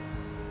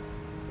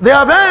 They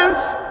have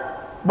hands,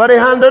 but they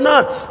handle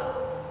not.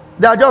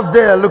 They are just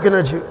there looking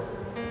at you.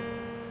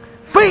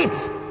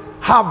 Feet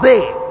have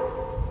they,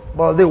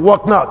 but they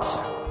walk not.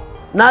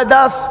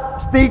 Neither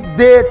speak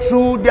they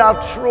through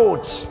their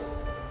throats.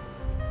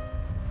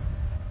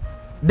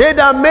 They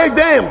that make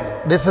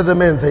them, this is the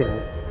main thing,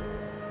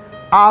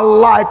 are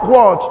like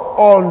what?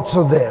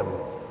 Unto them.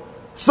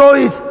 So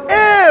is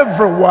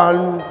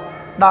everyone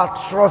that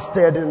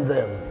trusted in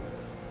them.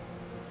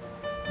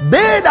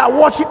 They that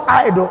worship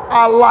idol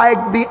are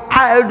like the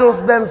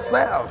idols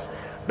themselves.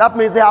 That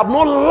means they have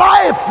no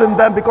life in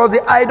them because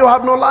the idol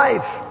have no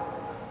life.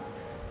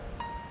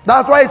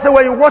 That's why I say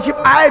when you worship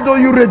idol,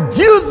 you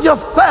reduce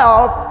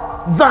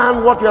yourself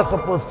than what you are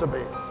supposed to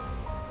be.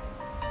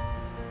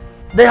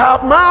 They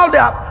have mouth,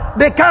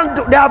 they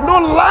have no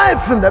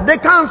life in them. They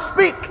can't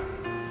speak.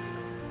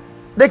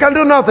 They can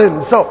do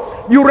nothing.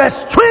 So you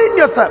restrain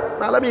yourself.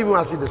 Now let me even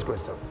ask you this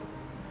question.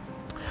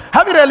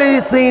 Have you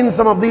really seen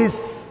some of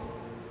these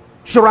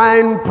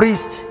shrine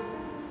priests?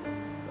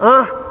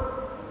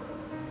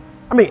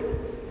 I mean,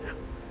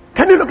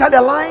 can you look at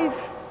their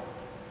life?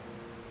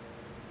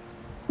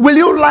 Will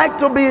you like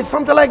to be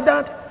something like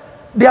that?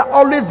 They are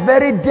always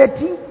very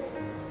dirty.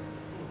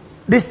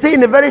 They stay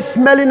in a very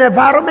smelling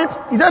environment.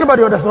 Is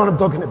anybody understand what I'm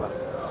talking about?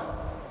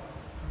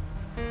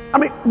 I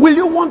mean, will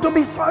you want to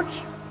be such?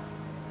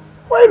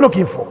 What are you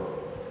looking for?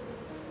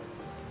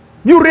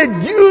 You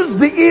reduce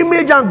the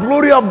image and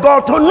glory of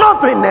God to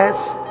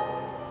nothingness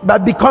by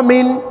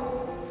becoming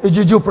a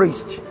juju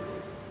priest.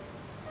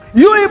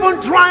 You even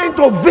trying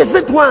to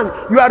visit one,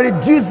 you are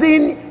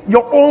reducing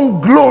your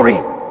own glory.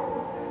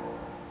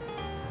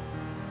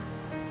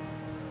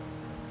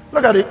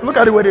 Look at it. Look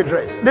at the way they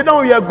dress. They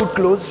don't wear good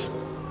clothes.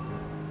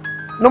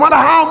 No matter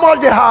how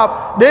much they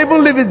have, they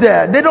even leave it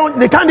there.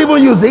 They can't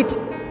even use it.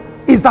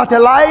 Is that a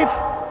life?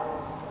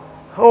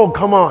 Oh,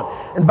 come on.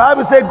 And the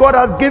Bible says God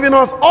has given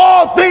us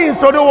all things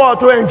to the world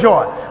to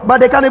enjoy, but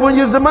they can't even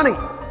use the money.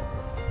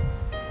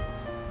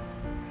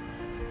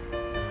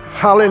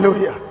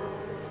 Hallelujah.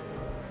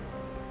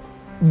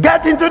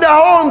 Get into their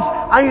homes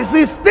and you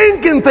see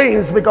stinking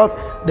things because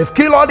they've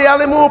killed all the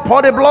animal,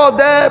 pour the blood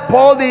there,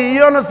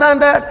 you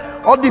understand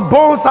that? All the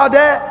bones are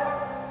there.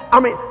 I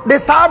mean, they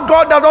serve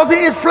God that doesn't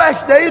eat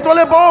flesh, they eat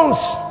only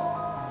bones.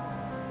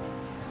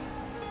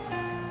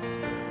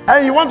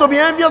 And you want to be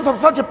envious of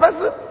such a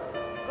person?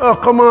 Oh,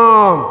 come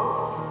on.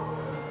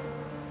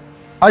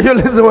 Are you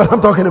listening to what I'm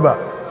talking about?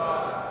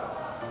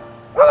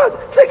 Well,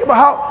 think about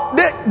how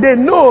they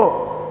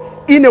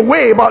know in a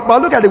way, but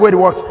look at the way it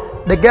works.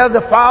 They get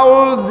the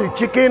fowls, the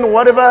chicken,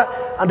 whatever,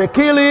 and they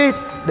kill it,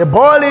 they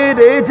boil it,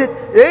 they eat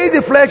it, they eat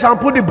the flesh and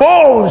put the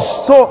bones.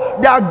 So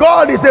their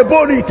God is a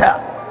bone eater.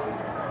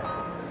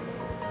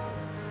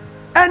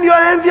 And you're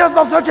envious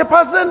of such a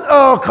person?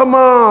 Oh, come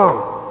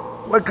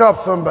on. Wake up,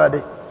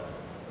 somebody.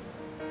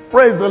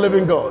 Praise the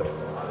living God.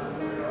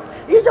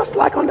 You just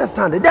like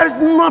understanding. There is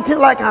nothing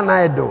like an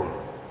idol.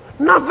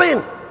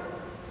 Nothing.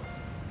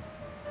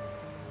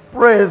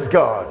 Praise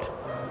God.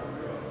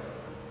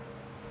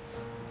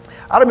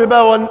 I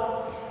remember when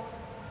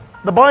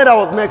the boy that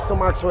was next to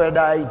Maxwell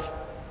died,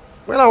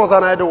 when I was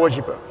an idol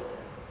worshiper,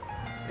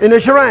 in a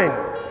shrine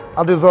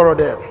at the Zoro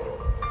there.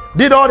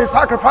 Did all the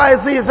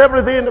sacrifices,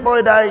 everything, the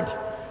boy died.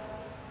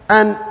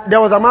 And there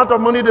was an amount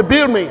of money to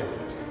build me.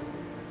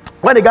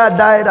 When the guy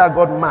died, I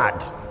got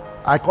mad.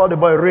 I called the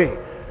boy Ray.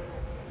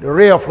 The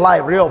ray of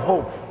life, ray of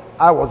hope.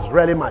 I was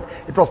really mad.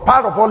 It was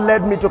part of what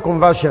led me to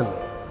conversion.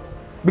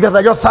 Because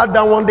I just sat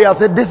down one day, I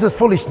said, this is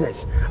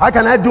foolishness. How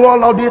can I do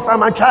all of this and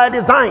my child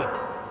is dying?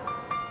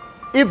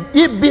 If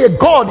it be a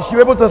God, he should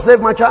be able to save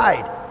my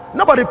child.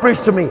 Nobody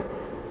preached to me.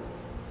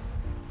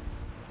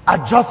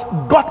 I just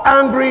got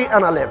angry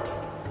and I left.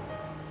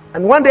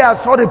 And one day I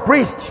saw the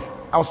priest.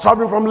 I was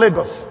traveling from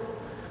Lagos.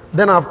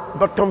 Then I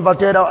got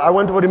converted. I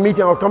went for the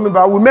meeting. I was coming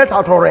back. We met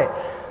at Ore.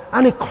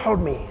 And he called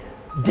me,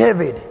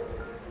 David.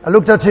 I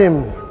looked at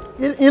him.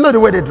 You know the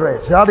way they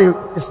dress. He had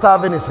a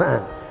staff in his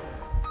hand.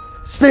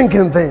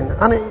 Stinking thing.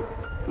 And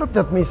He looked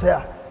at me and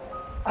said,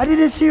 I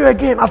didn't see you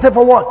again. I said,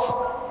 for what?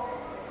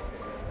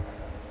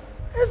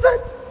 He said,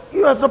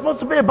 you are supposed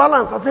to pay a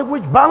balance. I said,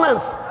 which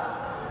balance?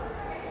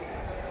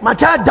 My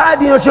child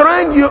died in your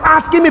shrine. You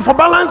asking me for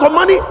balance of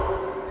money?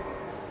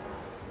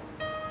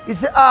 He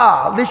said,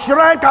 the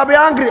shrine can be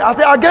angry. I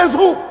said, against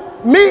who?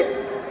 Me?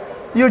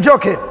 You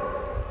joking?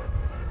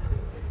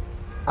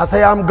 I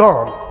say, I'm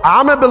God.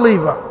 I'm a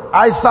believer.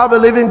 I serve a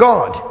living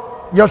God.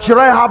 Your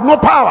shrine have no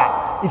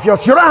power. If your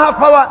shrine has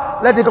power,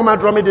 let it come and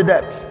draw me the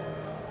debt.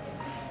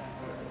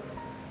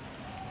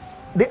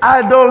 The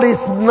idol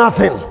is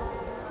nothing.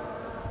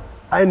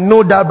 I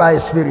know that by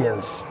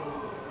experience.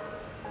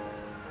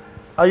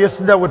 Are you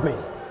still there with me?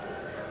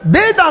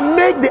 They that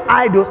make the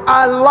idols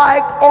are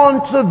like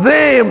unto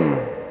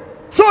them.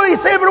 So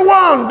is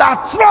everyone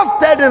that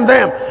trusted in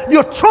them.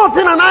 You trust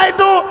in an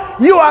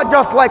idol, you are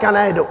just like an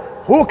idol.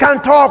 Who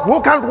can talk,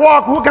 who can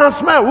walk, who can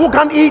smell, who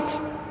can eat?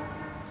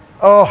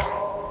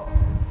 Oh,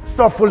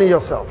 stop fooling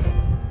yourself.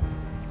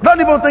 Don't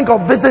even think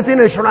of visiting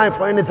a shrine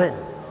for anything.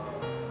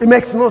 It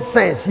makes no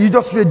sense. You're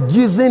just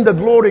reducing the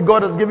glory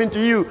God has given to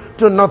you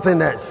to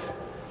nothingness.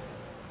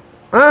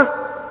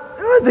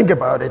 Think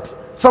about it.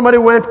 Somebody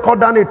went, cut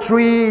down a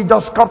tree,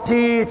 just cut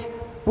it,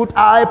 put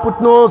eye,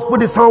 put nose,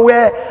 put it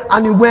somewhere,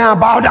 and you went and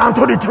bowed down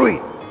to the tree.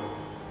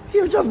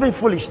 You've just been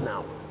foolish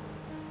now.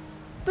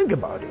 Think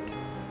about it.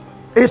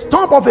 A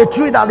stump of a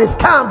tree that is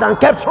carved and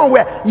kept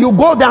somewhere, you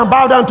go there and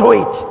bow down to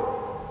it.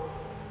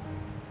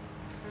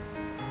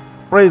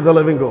 Praise the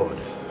living God.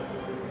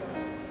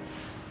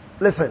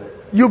 Listen,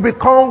 you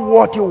become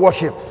what you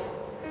worship.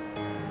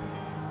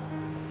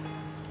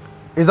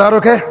 Is that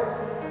okay?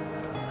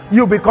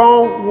 You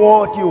become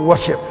what you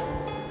worship.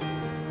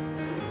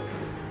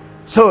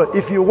 So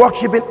if you're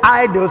worshiping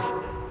idols,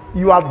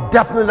 you are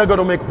definitely not going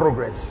to make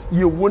progress.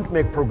 You won't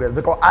make progress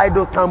because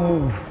idols can't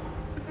move.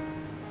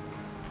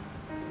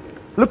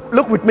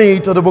 Look with me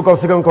to the book of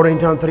 2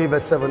 Corinthians 3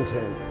 verse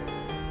 17.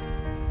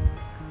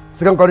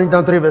 2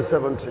 Corinthians 3 verse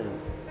 17.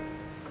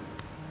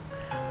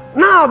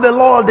 Now the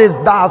Lord is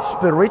that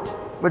Spirit,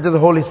 which is the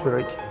Holy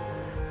Spirit.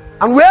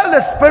 And where the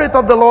Spirit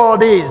of the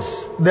Lord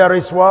is, there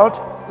is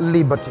what?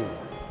 Liberty.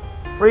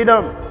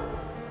 Freedom.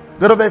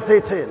 Go to verse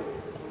 18.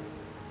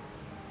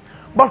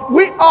 But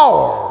we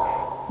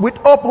all, with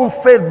open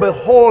face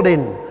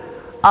beholding,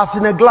 as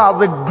in a glass,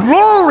 the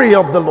glory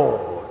of the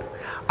Lord,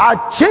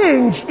 are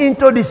changed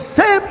into the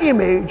same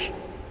image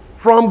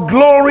from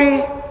glory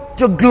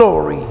to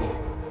glory,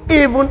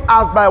 even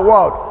as by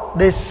what?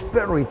 The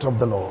Spirit of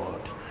the Lord.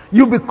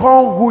 You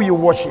become who you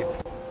worship.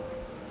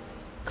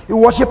 You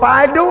worship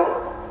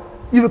idol,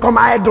 you become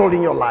idol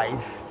in your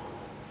life.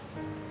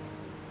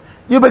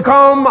 You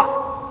become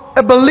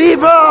a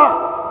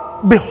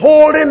believer,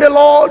 beholding the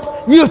Lord,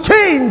 you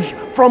change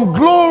from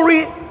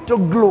glory to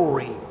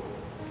glory.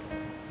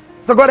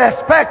 So God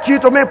expects you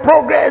to make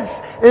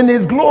progress in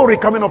His glory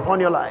coming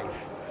upon your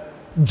life.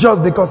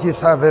 Just because you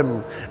serve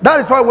Him. That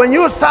is why when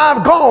you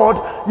serve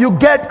God, you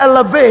get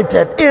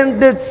elevated in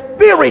the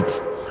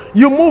Spirit.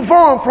 You move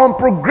on from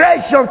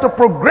progression to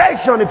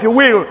progression, if you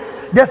will.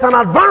 There's an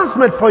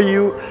advancement for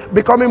you,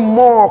 becoming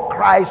more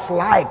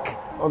Christ-like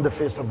on the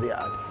face of the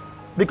earth.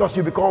 Because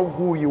you become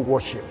who you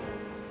worship.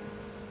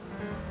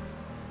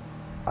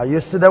 Are you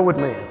still there with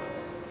me?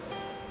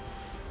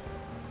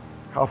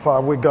 How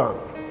far have we gone?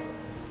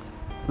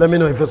 Let me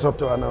know if it's up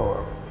to an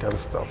hour. Can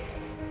stop.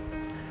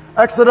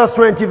 Exodus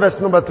 20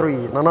 verse number 3.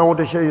 And I want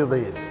to show you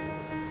this.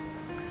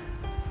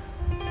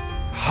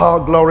 How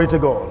glory to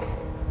God.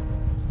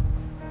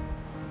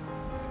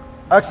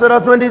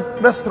 Exodus 20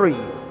 verse 3.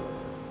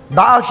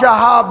 Thou shalt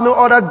have no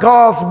other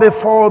gods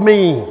before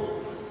me.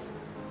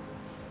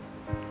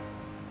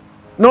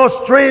 No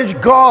strange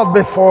God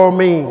before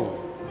me.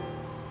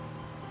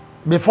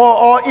 Before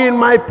or in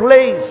my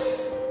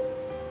place.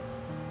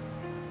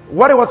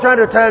 What he was trying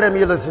to tell them,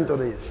 you listen to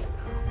this.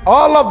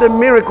 All of the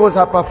miracles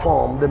I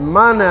performed, the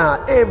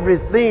manna,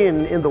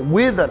 everything in the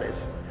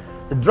wilderness,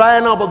 the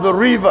drying up of the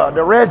river,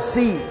 the Red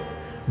Sea,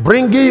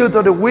 bringing you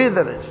to the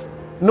wilderness.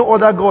 No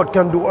other God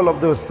can do all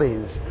of those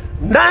things.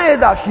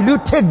 Neither should you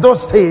take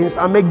those things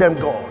and make them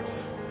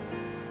gods.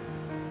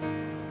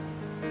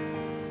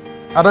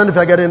 I don't know if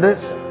you're getting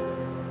this.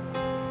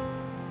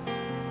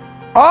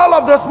 All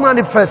of those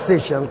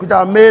manifestations which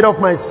are made of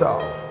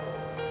myself.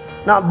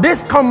 Now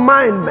this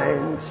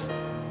commandment,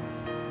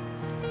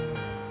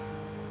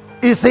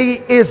 you see,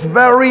 is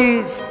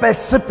very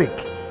specific.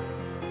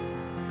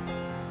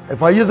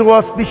 If I use the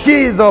word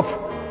species of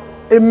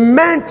a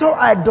mental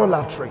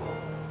idolatry.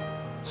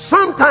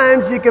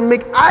 Sometimes you can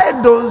make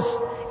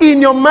idols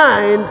in your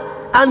mind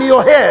and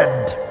your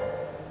head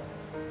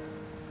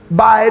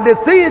by the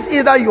things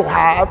either you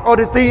have or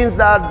the things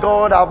that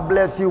God has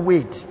blessed you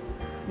with.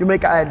 You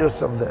make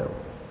idols of them.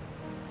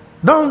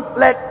 Don't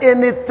let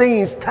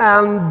anything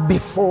stand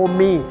before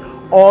me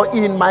or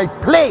in my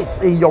place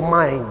in your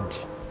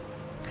mind.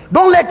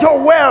 Don't let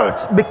your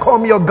wealth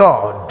become your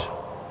God.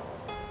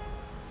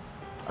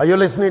 Are you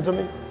listening to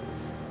me?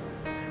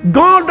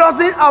 God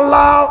doesn't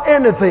allow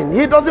anything.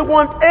 He doesn't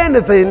want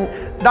anything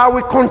that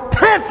will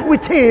contest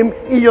with Him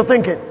in your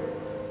thinking.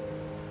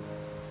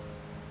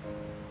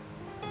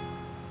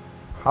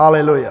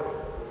 Hallelujah.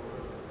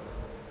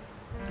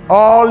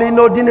 All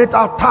inordinate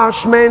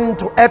attachment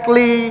to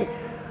earthly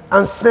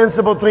and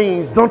sensible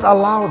things. Don't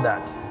allow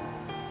that.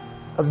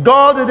 As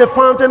God is the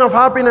fountain of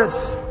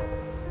happiness.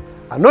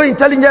 And no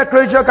intelligent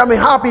creature can be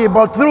happy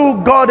but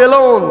through God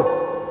alone.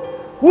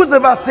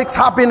 Whosoever seeks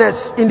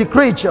happiness in the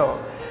creature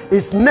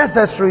is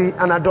necessary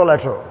an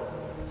idolater.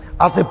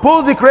 As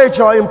opposed the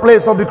creature in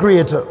place of the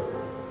creator,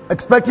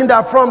 expecting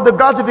that from the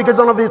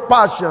gratification of his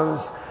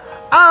passions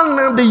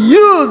and the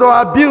use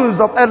or abuse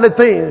of earthly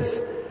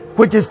things,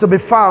 which is to be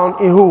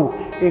found in who?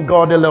 In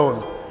God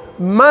alone.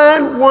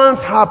 Man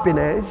wants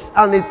happiness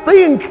and he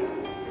thinks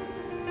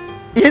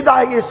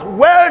either his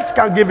wealth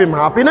can give him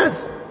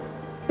happiness.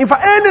 In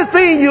fact,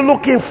 anything you're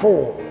looking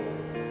for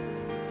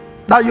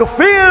that you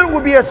feel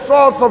will be a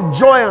source of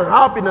joy and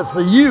happiness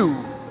for you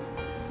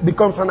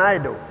becomes an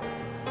idol.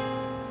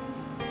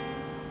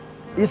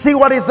 You see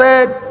what he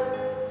said?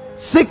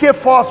 Seek ye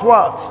first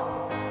what?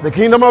 The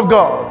kingdom of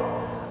God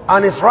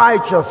and his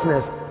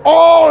righteousness.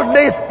 All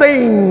these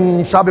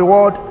things shall be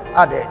what?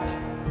 Added.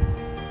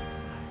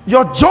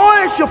 Your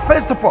joy should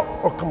first of all.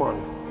 Oh, come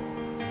on.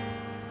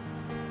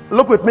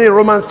 Look with me,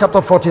 Romans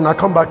chapter 14. I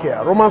come back here.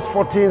 Romans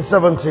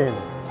 14:17.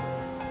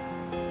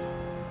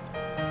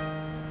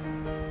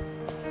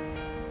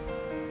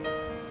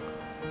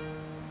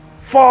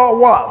 For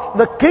what?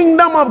 The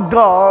kingdom of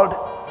God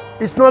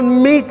is not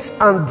meat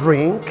and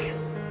drink,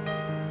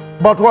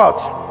 but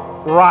what?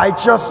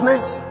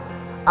 Righteousness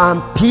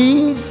and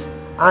peace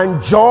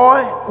and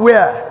joy.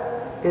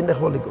 Where? In the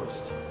Holy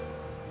Ghost.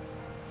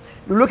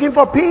 You're looking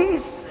for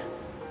peace?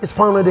 It's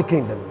found in the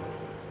kingdom.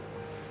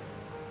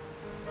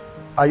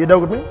 Are you there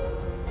with me?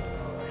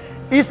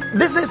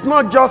 This is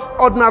not just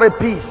ordinary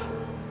peace.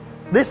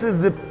 This is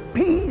the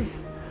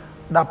peace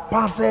that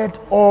passeth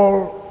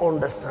all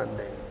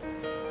understanding.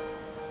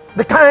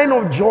 The kind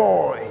of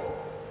joy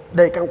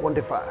that you can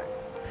quantify.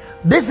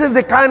 This is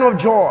the kind of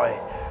joy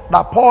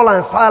that Paul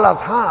and Silas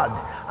had,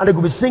 and they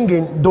could be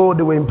singing though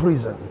they were in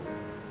prison.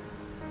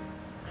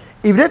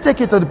 If they take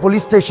you to the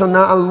police station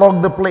now and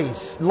lock the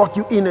place, lock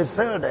you in a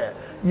cell there,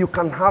 you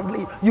can't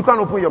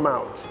open your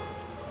mouth.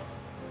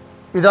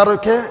 Is that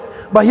okay?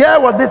 But here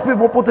were these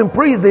people put in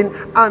prison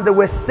and they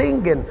were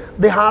singing.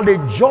 They had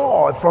a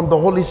joy from the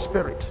Holy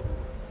Spirit.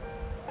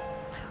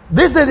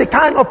 This is the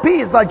kind of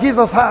peace that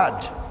Jesus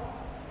had.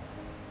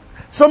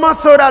 So much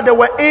so that they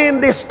were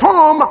in the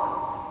storm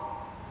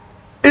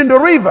in the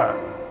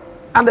river.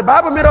 And the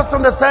Bible made us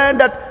understand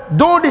that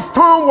though the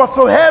storm was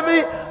so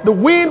heavy, the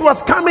wind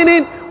was coming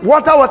in,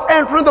 water was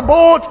entering the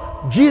boat,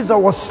 Jesus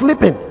was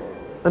sleeping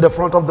in the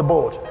front of the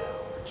boat.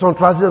 Some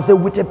translations say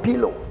with a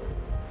pillow.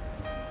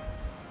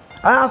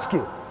 I ask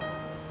you,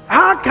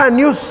 how can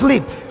you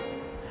sleep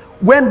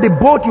when the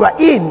boat you are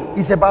in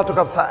is about to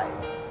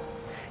capsize?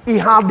 He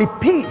had the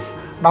peace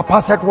that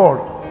passeth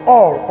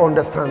all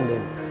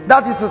understanding.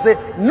 That is to say,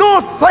 no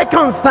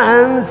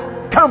circumstance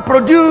can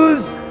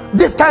produce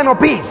this kind of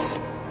peace.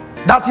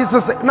 That is to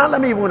say, now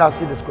let me even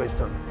ask you this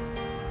question.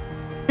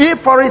 If,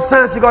 for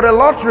instance, you got a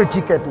lottery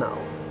ticket now,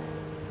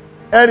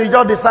 and you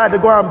just decide to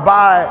go and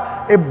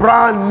buy a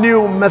brand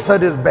new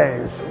Mercedes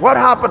Benz, what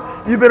happened?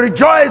 You'll be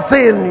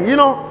rejoicing,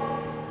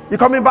 you're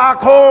coming back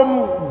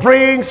home,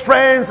 drinks,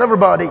 friends,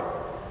 everybody.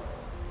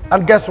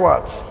 And guess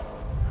what?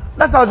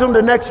 Let's assume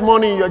the next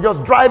morning you're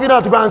just driving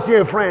out to go and see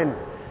a friend.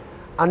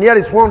 And here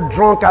is one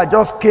drunkard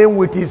just came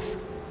with his,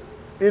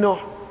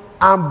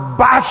 and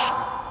bash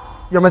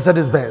your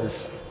Mercedes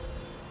Benz.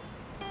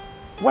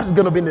 What is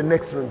going to be the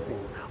next thing?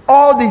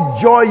 All the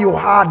joy you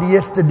had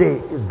yesterday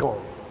is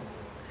gone.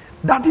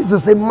 That is to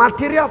say,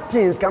 material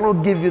things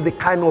cannot give you the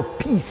kind of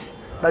peace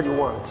that you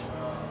want.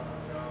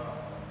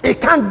 It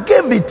can't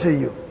give it to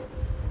you.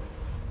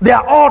 They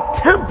are all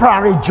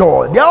temporary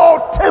joy. They are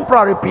all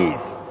temporary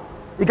peace.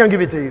 He can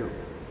give it to you.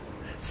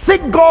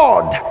 Seek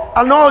God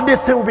and all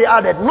these things will be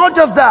added. Not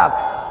just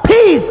that,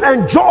 peace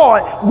and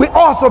joy will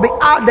also be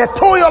added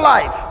to your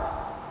life.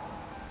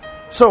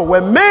 So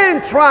when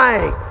men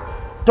try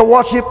to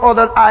worship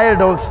other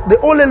idols,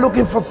 they're only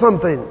looking for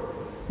something.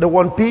 They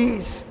want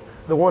peace,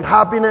 they want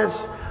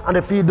happiness, and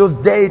they feel those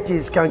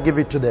deities can give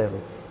it to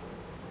them.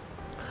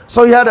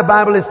 So here the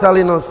Bible is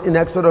telling us in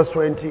Exodus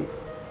 20,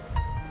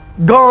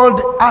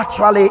 God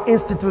actually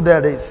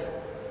instituted this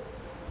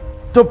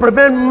to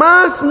prevent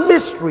man's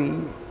mystery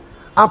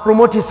and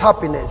promote his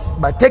happiness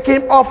by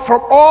taking him off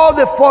from all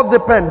the false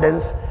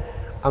dependence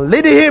and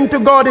leading him to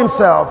God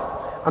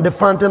himself and the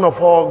fountain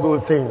of all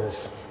good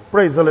things.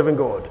 Praise the living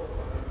God.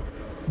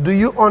 Do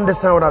you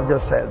understand what I've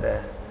just said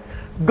there?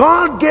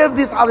 God gave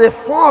this as a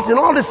force in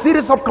all the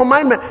series of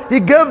commandments. He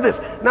gave this.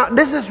 Now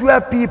this is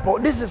where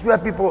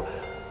people,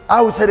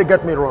 I would say they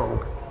get me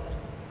wrong.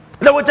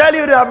 They will tell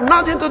you they have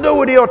nothing to do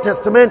with the Old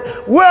Testament.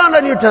 We're on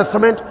the New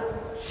Testament.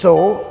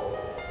 So,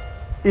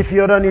 if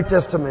you're on the New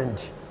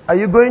Testament, are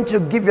you going to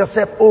give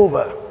yourself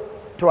over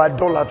to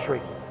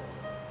idolatry?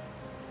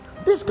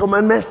 This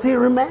commandment still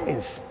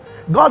remains.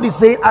 God is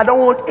saying, I don't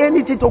want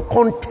anything to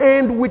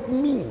contend with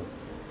me.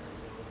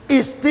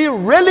 It's still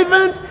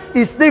relevant.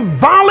 It's still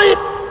valid.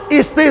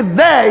 is still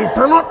there. It's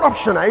not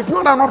optional. It's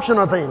not an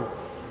optional thing.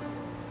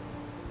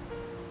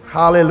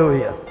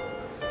 Hallelujah.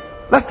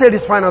 Let's take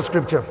this final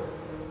scripture.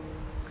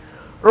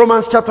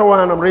 Romans chapter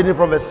 1, I'm reading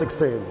from verse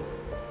 16.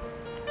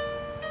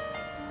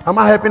 Am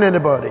I helping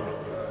anybody?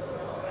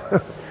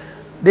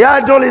 The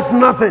idol is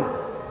nothing.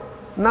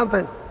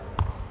 Nothing.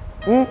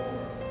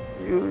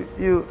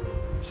 You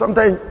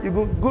sometimes you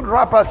good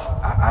rappers.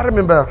 I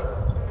remember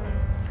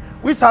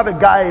we used to have a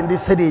guy in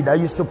this city that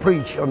used to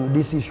preach on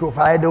this issue of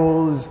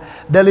idols,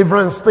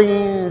 deliverance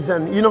things,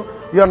 and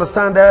you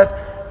understand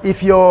that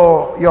if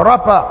your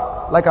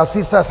rapper, like our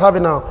sister's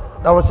having now,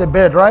 that was a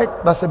bed, right?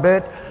 That's a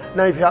bed.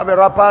 Now if you have a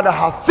rapper that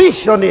have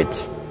fish on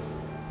it,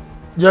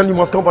 then you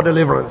must come for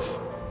deliverance.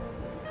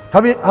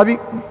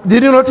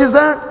 Did you notice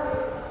that?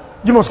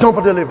 You must come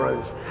for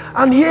deliverance.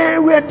 And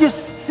here were these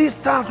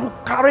sisters who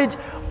carried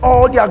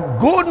all their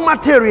gold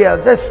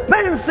materials,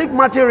 expensive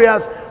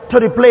materials, to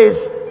the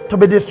place to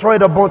be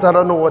destroyed or burnt. I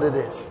don't know what it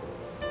is.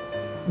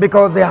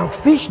 Because they have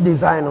fish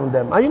design on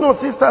them. And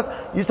sisters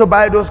used to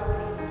buy those,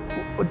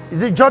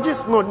 is it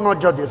Judges? No,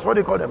 not Judges. What do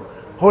you call them?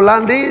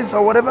 Hollandaise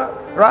or whatever?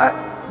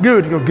 Right?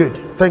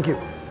 Good. Thank you.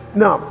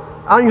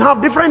 Now, and you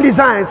have different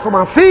designs. Some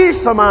are fish,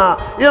 some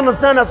are, you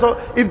understand that? So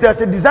if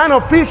there's a design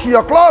of fish in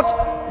your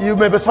cloth, you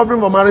may be suffering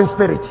from marine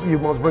spirit. You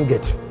must bring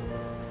it.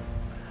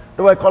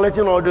 They were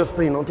collecting all those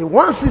things until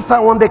one sister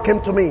one day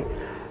came to me,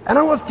 and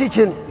I was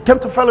teaching. Came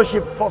to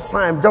fellowship first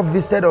time, just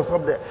visited us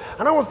up there,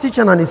 and I was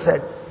teaching, and he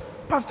said,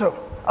 "Pastor,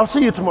 I'll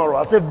see you tomorrow."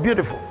 I said,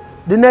 "Beautiful."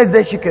 The next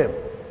day she came,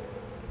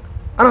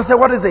 and I said,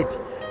 "What is it?"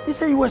 He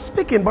said, "You were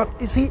speaking, but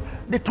you see,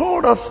 they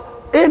told us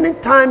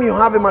anytime you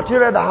have a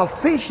material that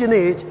has fish in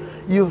it,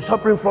 you're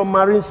suffering from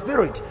marine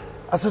spirit."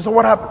 I said, "So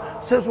what happened?"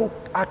 He said, "So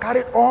I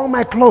carried all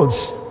my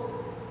clothes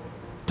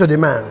to the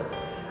man.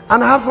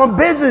 And I have some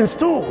basins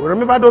too.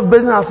 Remember those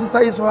basins our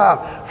sister used to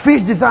have?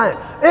 Fish design.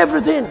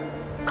 Everything.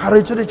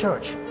 Carried to the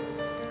church."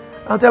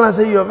 I tell her, I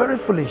say, "You are very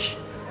foolish."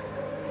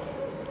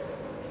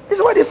 He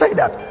said, "Why do you say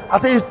that?" I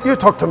said, you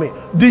talk to me.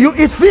 "Do you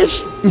eat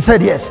fish?" He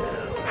said, "Yes."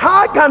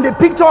 "How can the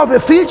picture of a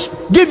fish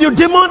give you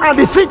demon, and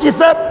the fish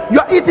itself you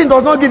are eating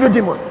does not give you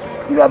demon?"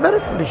 You are very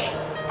foolish.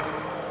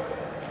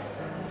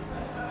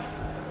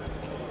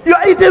 You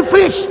are eating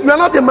fish. You are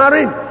not a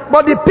marine.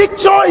 But the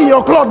picture in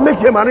your cloth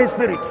makes you a marine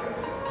spirit.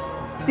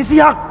 You see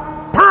how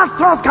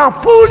pastors can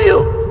fool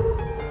you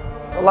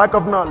for lack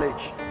of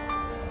knowledge.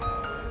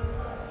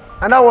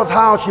 And that was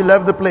how she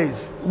left the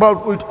place.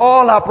 But with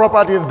all her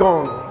properties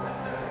gone.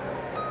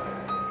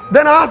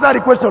 Then I asked her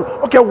the question,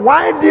 okay,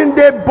 why didn't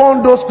they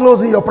burn those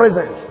clothes in your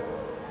presence?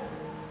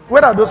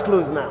 Where are those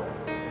clothes now?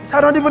 She said,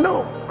 "I don't even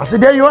know." I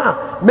said, "There you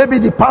are. Maybe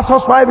the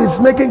pastor's wife is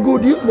making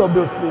good use of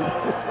those things."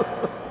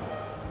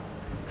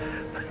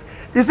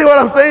 You see what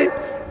I'm saying?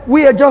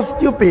 We are just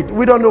stupid.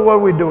 We don't know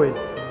what we're doing.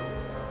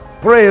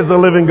 Praise the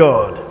living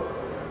God.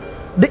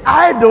 The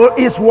idol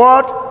is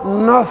what?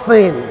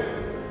 Nothing.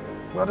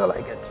 Not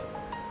like it.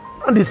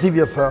 Don't deceive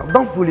yourself.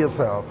 Don't fool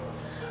yourself.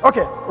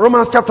 Okay,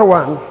 Romans chapter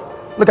 1.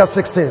 Look at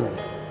 16.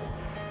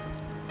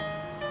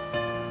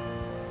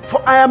 "For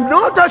I am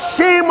not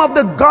ashamed of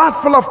the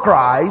gospel of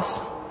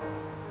Christ,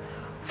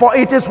 for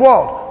it is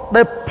what?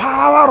 The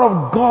power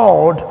of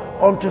God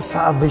unto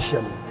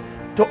salvation.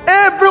 To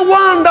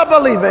everyone that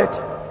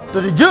believeth,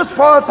 to the Jews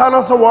first, and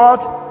also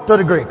what? To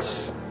the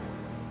Greeks."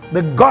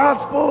 The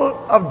gospel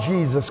of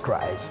Jesus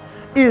Christ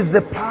is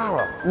the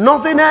power.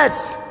 Nothing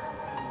else.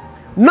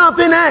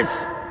 Nothing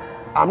else.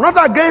 I'm not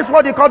against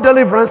what you call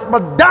deliverance,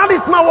 but that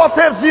is not what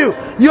saves you.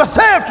 You're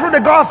saved through the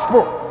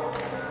gospel.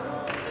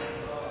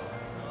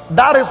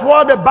 That is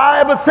what the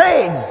Bible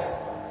says.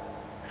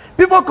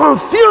 People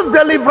confuse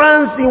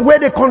deliverance in where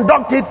they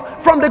conduct it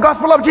from the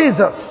gospel of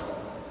Jesus.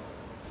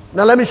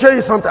 Now let me show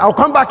you something. I'll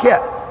come back here.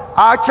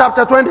 Acts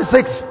chapter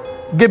 26.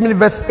 Give me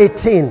verse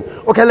 18.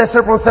 Okay, let's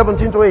start from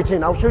 17 to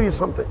 18. I'll show you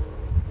something.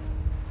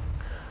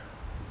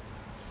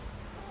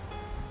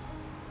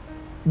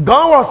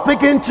 God was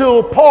speaking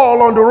to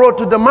Paul on the road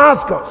to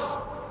Damascus.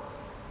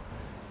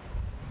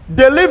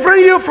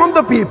 Delivering you from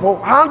the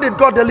people. How did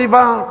God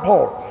deliver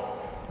Paul?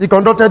 He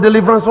conducted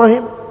deliverance for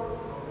him.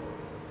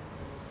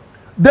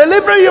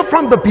 Delivering you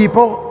from the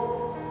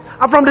people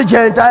and from the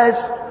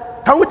Gentiles.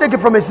 Can we take it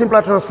from a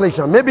simpler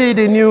translation? Maybe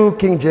the New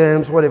King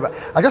James, whatever.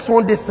 I just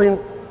want this thing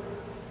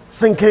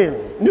sink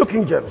in. New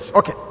King James.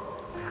 Okay.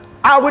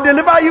 "I will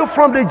deliver you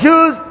from the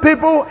Jews,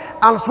 people,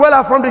 as well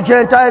as from the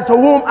Gentiles, to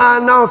whom I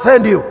now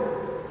send you."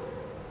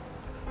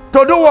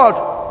 To do what?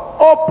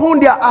 Open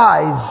their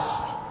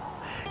eyes,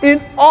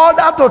 in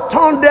order to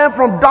turn them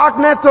from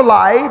darkness to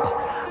light,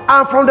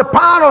 and from the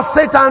power of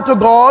Satan to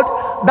God,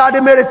 that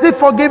they may receive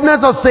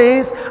forgiveness of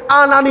sins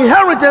and an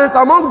inheritance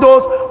among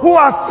those who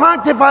are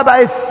sanctified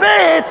by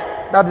faith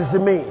that is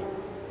in me.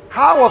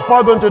 How was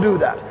Paul going to do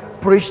that?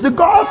 Preach the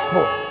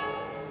gospel.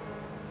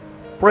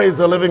 Praise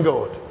the living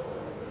God.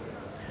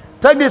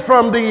 Take this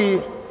from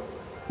the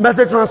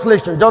Message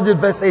translation, just in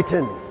verse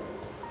 18.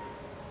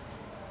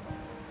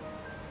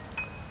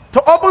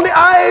 To open the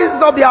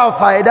eyes of the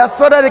outsiders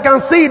so that they can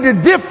see the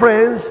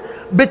difference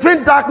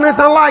between darkness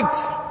and light,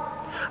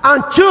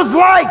 and choose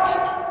light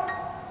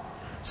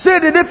See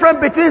the difference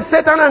between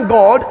Satan and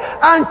God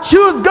and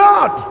choose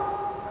God.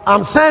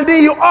 I'm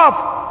sending you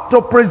off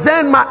to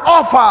present my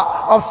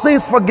offer of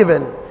sins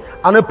forgiven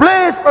and a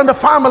place on the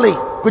family,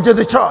 which is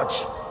the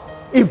church,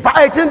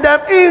 inviting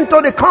them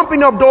into the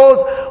company of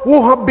those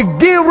who have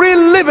begin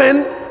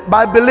reliving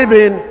by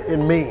believing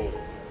in me.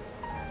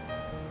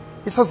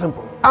 It's so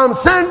simple. I'm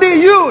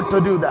sending you to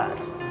do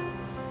that.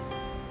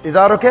 Is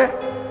that okay?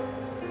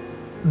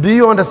 Do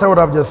you understand what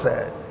I've just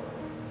said?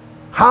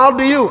 How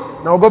do you?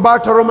 Now go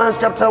back to Romans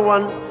chapter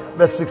 1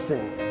 verse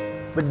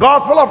 16. The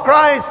gospel of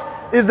Christ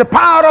is the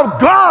power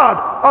of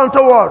God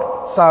unto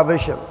what?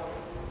 Salvation.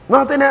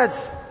 Nothing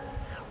else.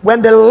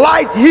 When the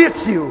light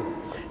hits you,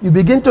 you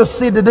begin to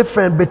see the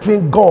difference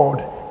between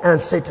God and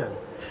Satan.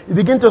 You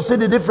begin to see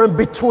the difference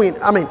between,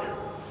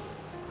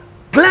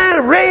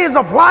 clear rays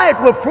of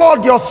light will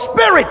flood your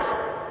spirit.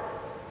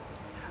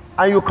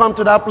 And you come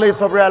to that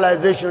place of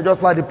realization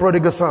just like the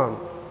prodigal son.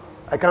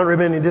 I can't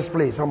remain in this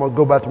place. I must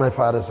go back to my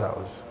father's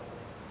house.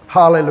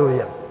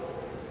 Hallelujah.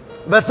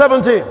 Verse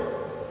 17.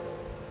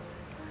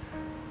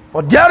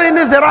 For therein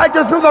is the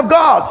righteousness of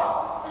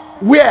God.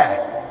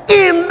 Where?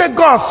 In the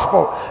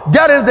gospel.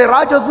 There is the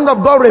righteousness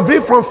of God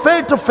revealed from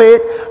faith to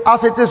faith,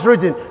 as it is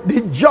written,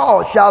 the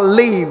just shall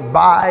live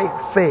by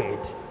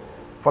faith.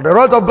 For the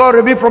wrath of God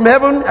revealed from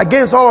heaven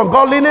against all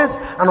ungodliness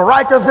and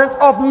righteousness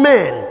of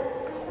men,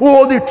 who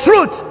hold the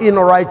truth in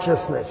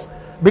righteousness,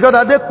 because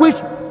that they which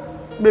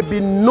may be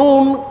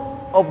known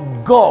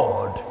of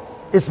God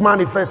is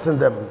manifest in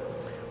them.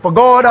 For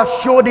God has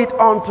showed it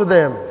unto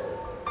them.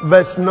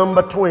 Verse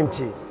number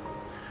 20.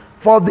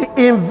 For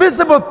the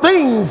invisible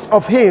things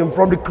of him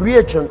from the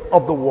creation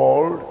of the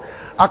world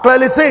are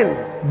clearly seen,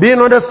 being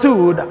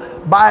understood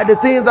by the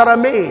things that are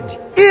made,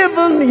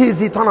 even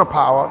his eternal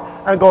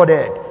power and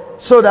Godhead,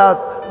 so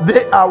that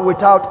they are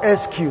without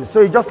excuse.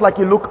 So it's just like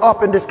you look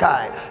up in the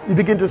sky, you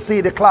begin to see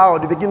the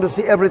cloud, you begin to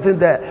see everything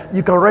there.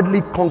 You can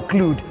readily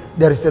conclude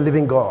there is a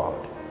living God.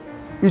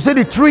 You see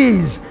the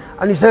trees,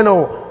 and you say,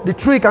 no, the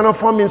tree cannot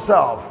form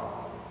himself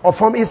or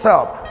form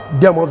itself.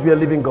 There must be a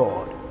living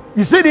God.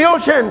 You see the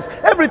oceans,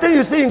 everything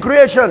you see in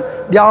creation,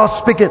 they are all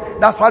speaking.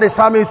 That's why the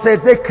psalmist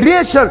says, the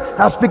creation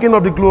are speaking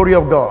of the glory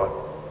of God.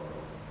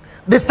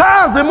 The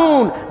stars, the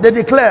moon, they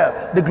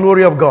declare the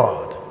glory of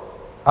God.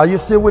 Are you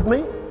still with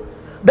me?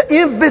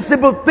 The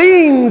invisible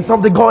things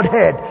of the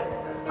Godhead,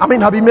 have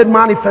been made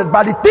manifest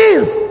by the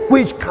things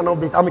which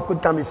cannot be,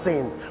 can be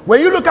seen.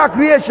 When you look at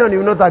creation,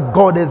 you know that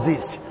God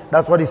exists.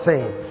 That's what he's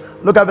saying.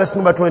 Look at verse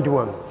number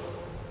 21.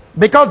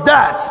 Because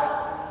that,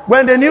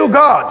 when they knew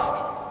God,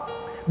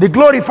 they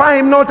glorified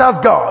him not as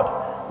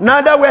God,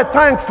 neither were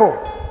thankful,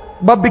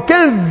 but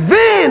became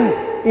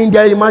vain in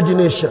their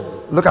imagination.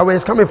 Look at where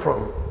it's coming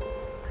from.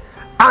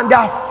 And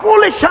their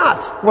foolish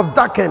heart was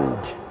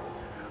darkened.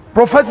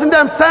 Professing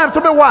themselves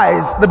to be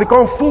wise, they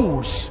become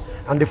fools.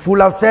 And the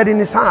fool have said in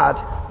his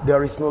heart,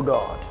 there is no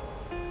God.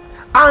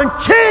 And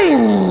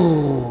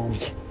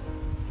change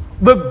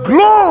the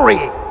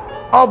glory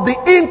of the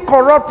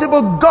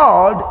incorruptible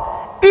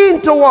God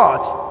into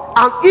what?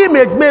 An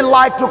image made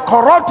like to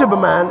corruptible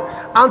man,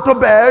 and to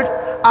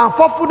bird, and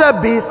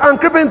four-footed beasts, and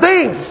creeping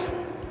things.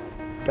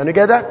 Can you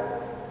get that?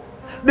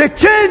 They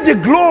change the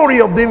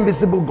glory of the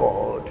invisible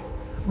God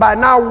by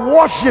now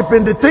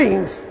worshiping the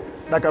things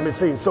that can be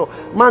seen. So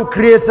man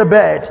creates a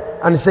bird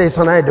and he says it's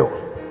an idol.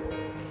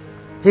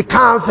 He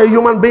counts a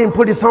human being,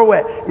 put it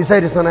somewhere, he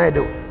said it's an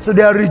idol. So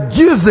they are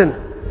reducing.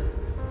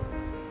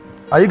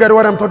 Are you getting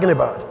what I'm talking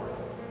about?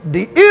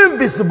 The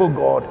invisible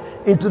God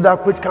into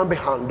that which can be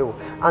handled,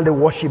 and they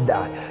worship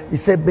that. He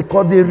said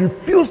because they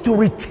refuse to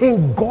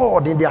retain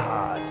God in their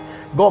hearts,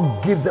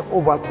 God gave them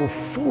over to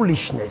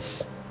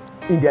foolishness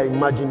in their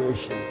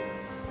imagination,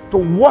 to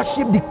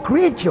worship the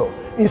creature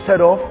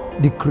instead of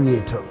the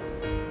creator.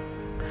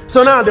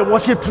 So now they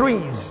worship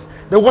trees,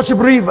 they worship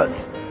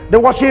rivers, they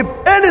worship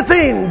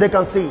anything they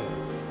can see,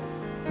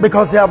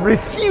 because they have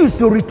refused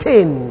to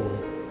retain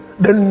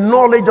the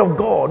knowledge of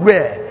God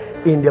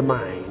where? In their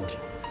mind.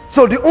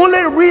 So the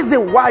only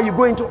reason why you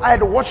go into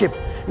idol worship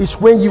is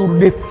when you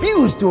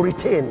refuse to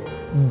retain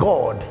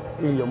God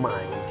in your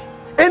mind.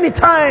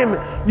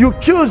 Anytime you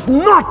choose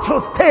not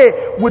to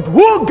stay with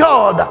who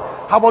God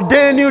have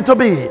ordained you to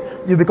be,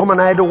 you become an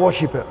idol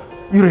worshiper.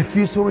 You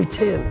refuse to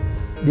retain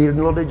the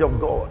knowledge of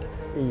God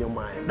in your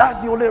mind.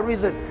 That's the only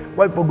reason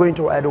why people go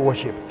into idol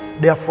worship.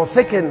 They have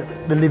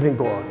forsaken the living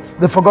God.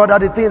 They forgot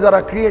that the things that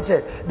are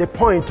created, they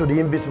point to the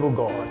invisible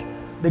God.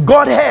 The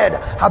Godhead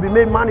have been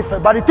made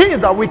manifest by the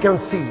things that we can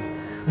see.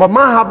 But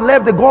man have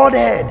left the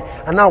Godhead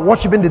and now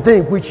worshiping the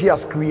thing which he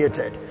has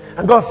created.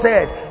 And God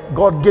said,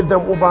 God gave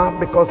them over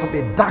because of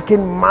a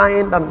darkened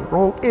mind and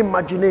wrong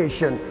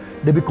imagination.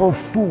 They become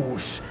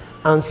fools.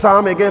 And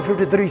Psalm again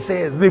 53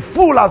 says, the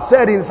fool has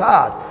said in his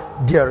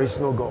heart, there is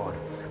no God.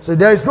 So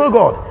there is no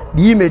God.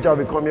 The image will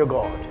become your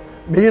God.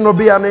 May you not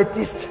be an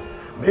atheist.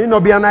 May you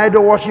not be an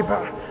idol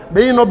worshiper.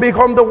 May you not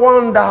become the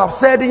one that have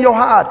said in your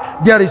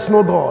heart, there is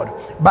no God.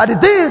 But the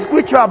things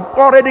which you have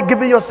already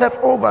given yourself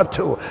over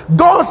to.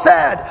 God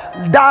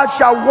said, thou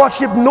shalt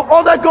worship no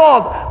other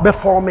God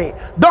before me.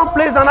 Don't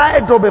place an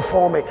idol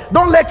before me.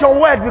 Don't let your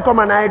word become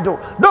an idol.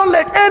 Don't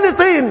let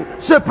anything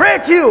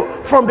separate you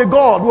from the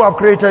God who have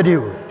created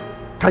you.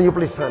 Can you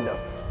please stand up?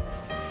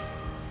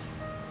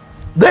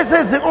 This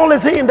is the only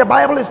thing the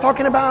Bible is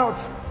talking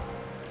about.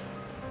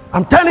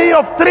 I'm telling you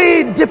of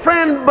 3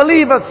 different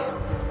believers.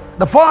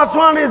 The first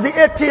one is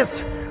the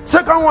atheist.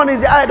 Second one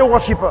is the idol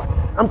worshiper.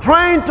 I'm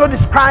trying to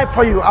describe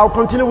for you. I'll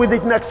continue with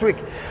it next week.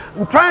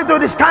 I'm trying to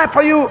describe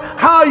for you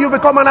how you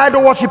become an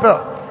idol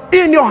worshiper.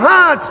 In your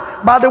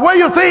heart, by the way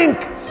you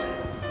think,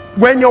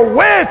 when your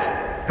weight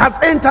has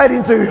entered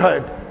into your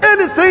head,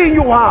 anything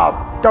you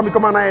have can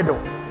become an idol,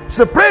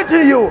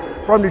 separating you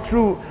from the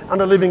true and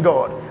the living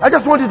God. I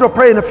just want you to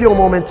pray in a few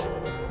moments.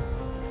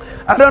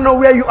 I don't know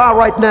where you are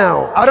right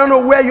now. I don't know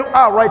where you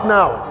are right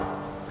now.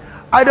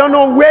 I don't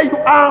know where you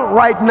are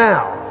right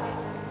now.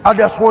 I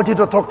just want you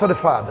to talk to the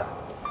Father.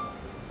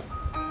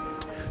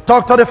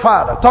 Talk to the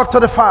Father. Talk to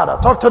the Father.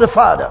 Talk to the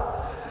Father.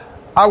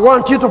 I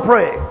want you to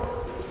pray.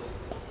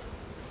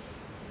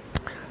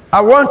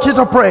 I want you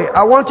to pray.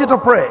 I want you to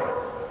pray.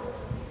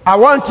 I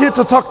want you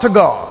to talk to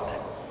God.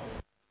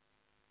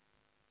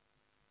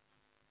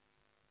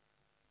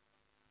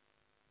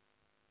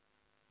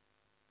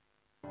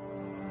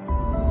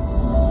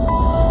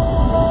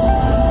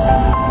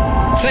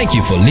 Thank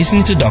you for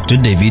listening to Dr.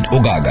 David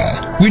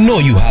Ogaga. We know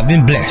you have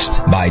been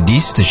blessed by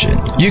this station.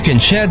 You can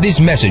share this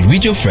message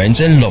with your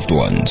friends and loved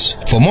ones.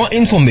 For more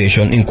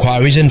information,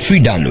 inquiries, and free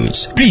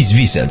downloads, please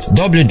visit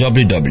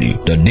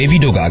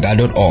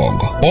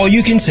www.davidogaga.org, or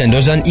you can send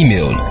us an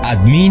email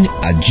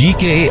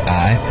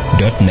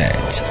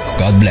admin@gkai.net.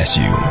 God bless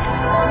you.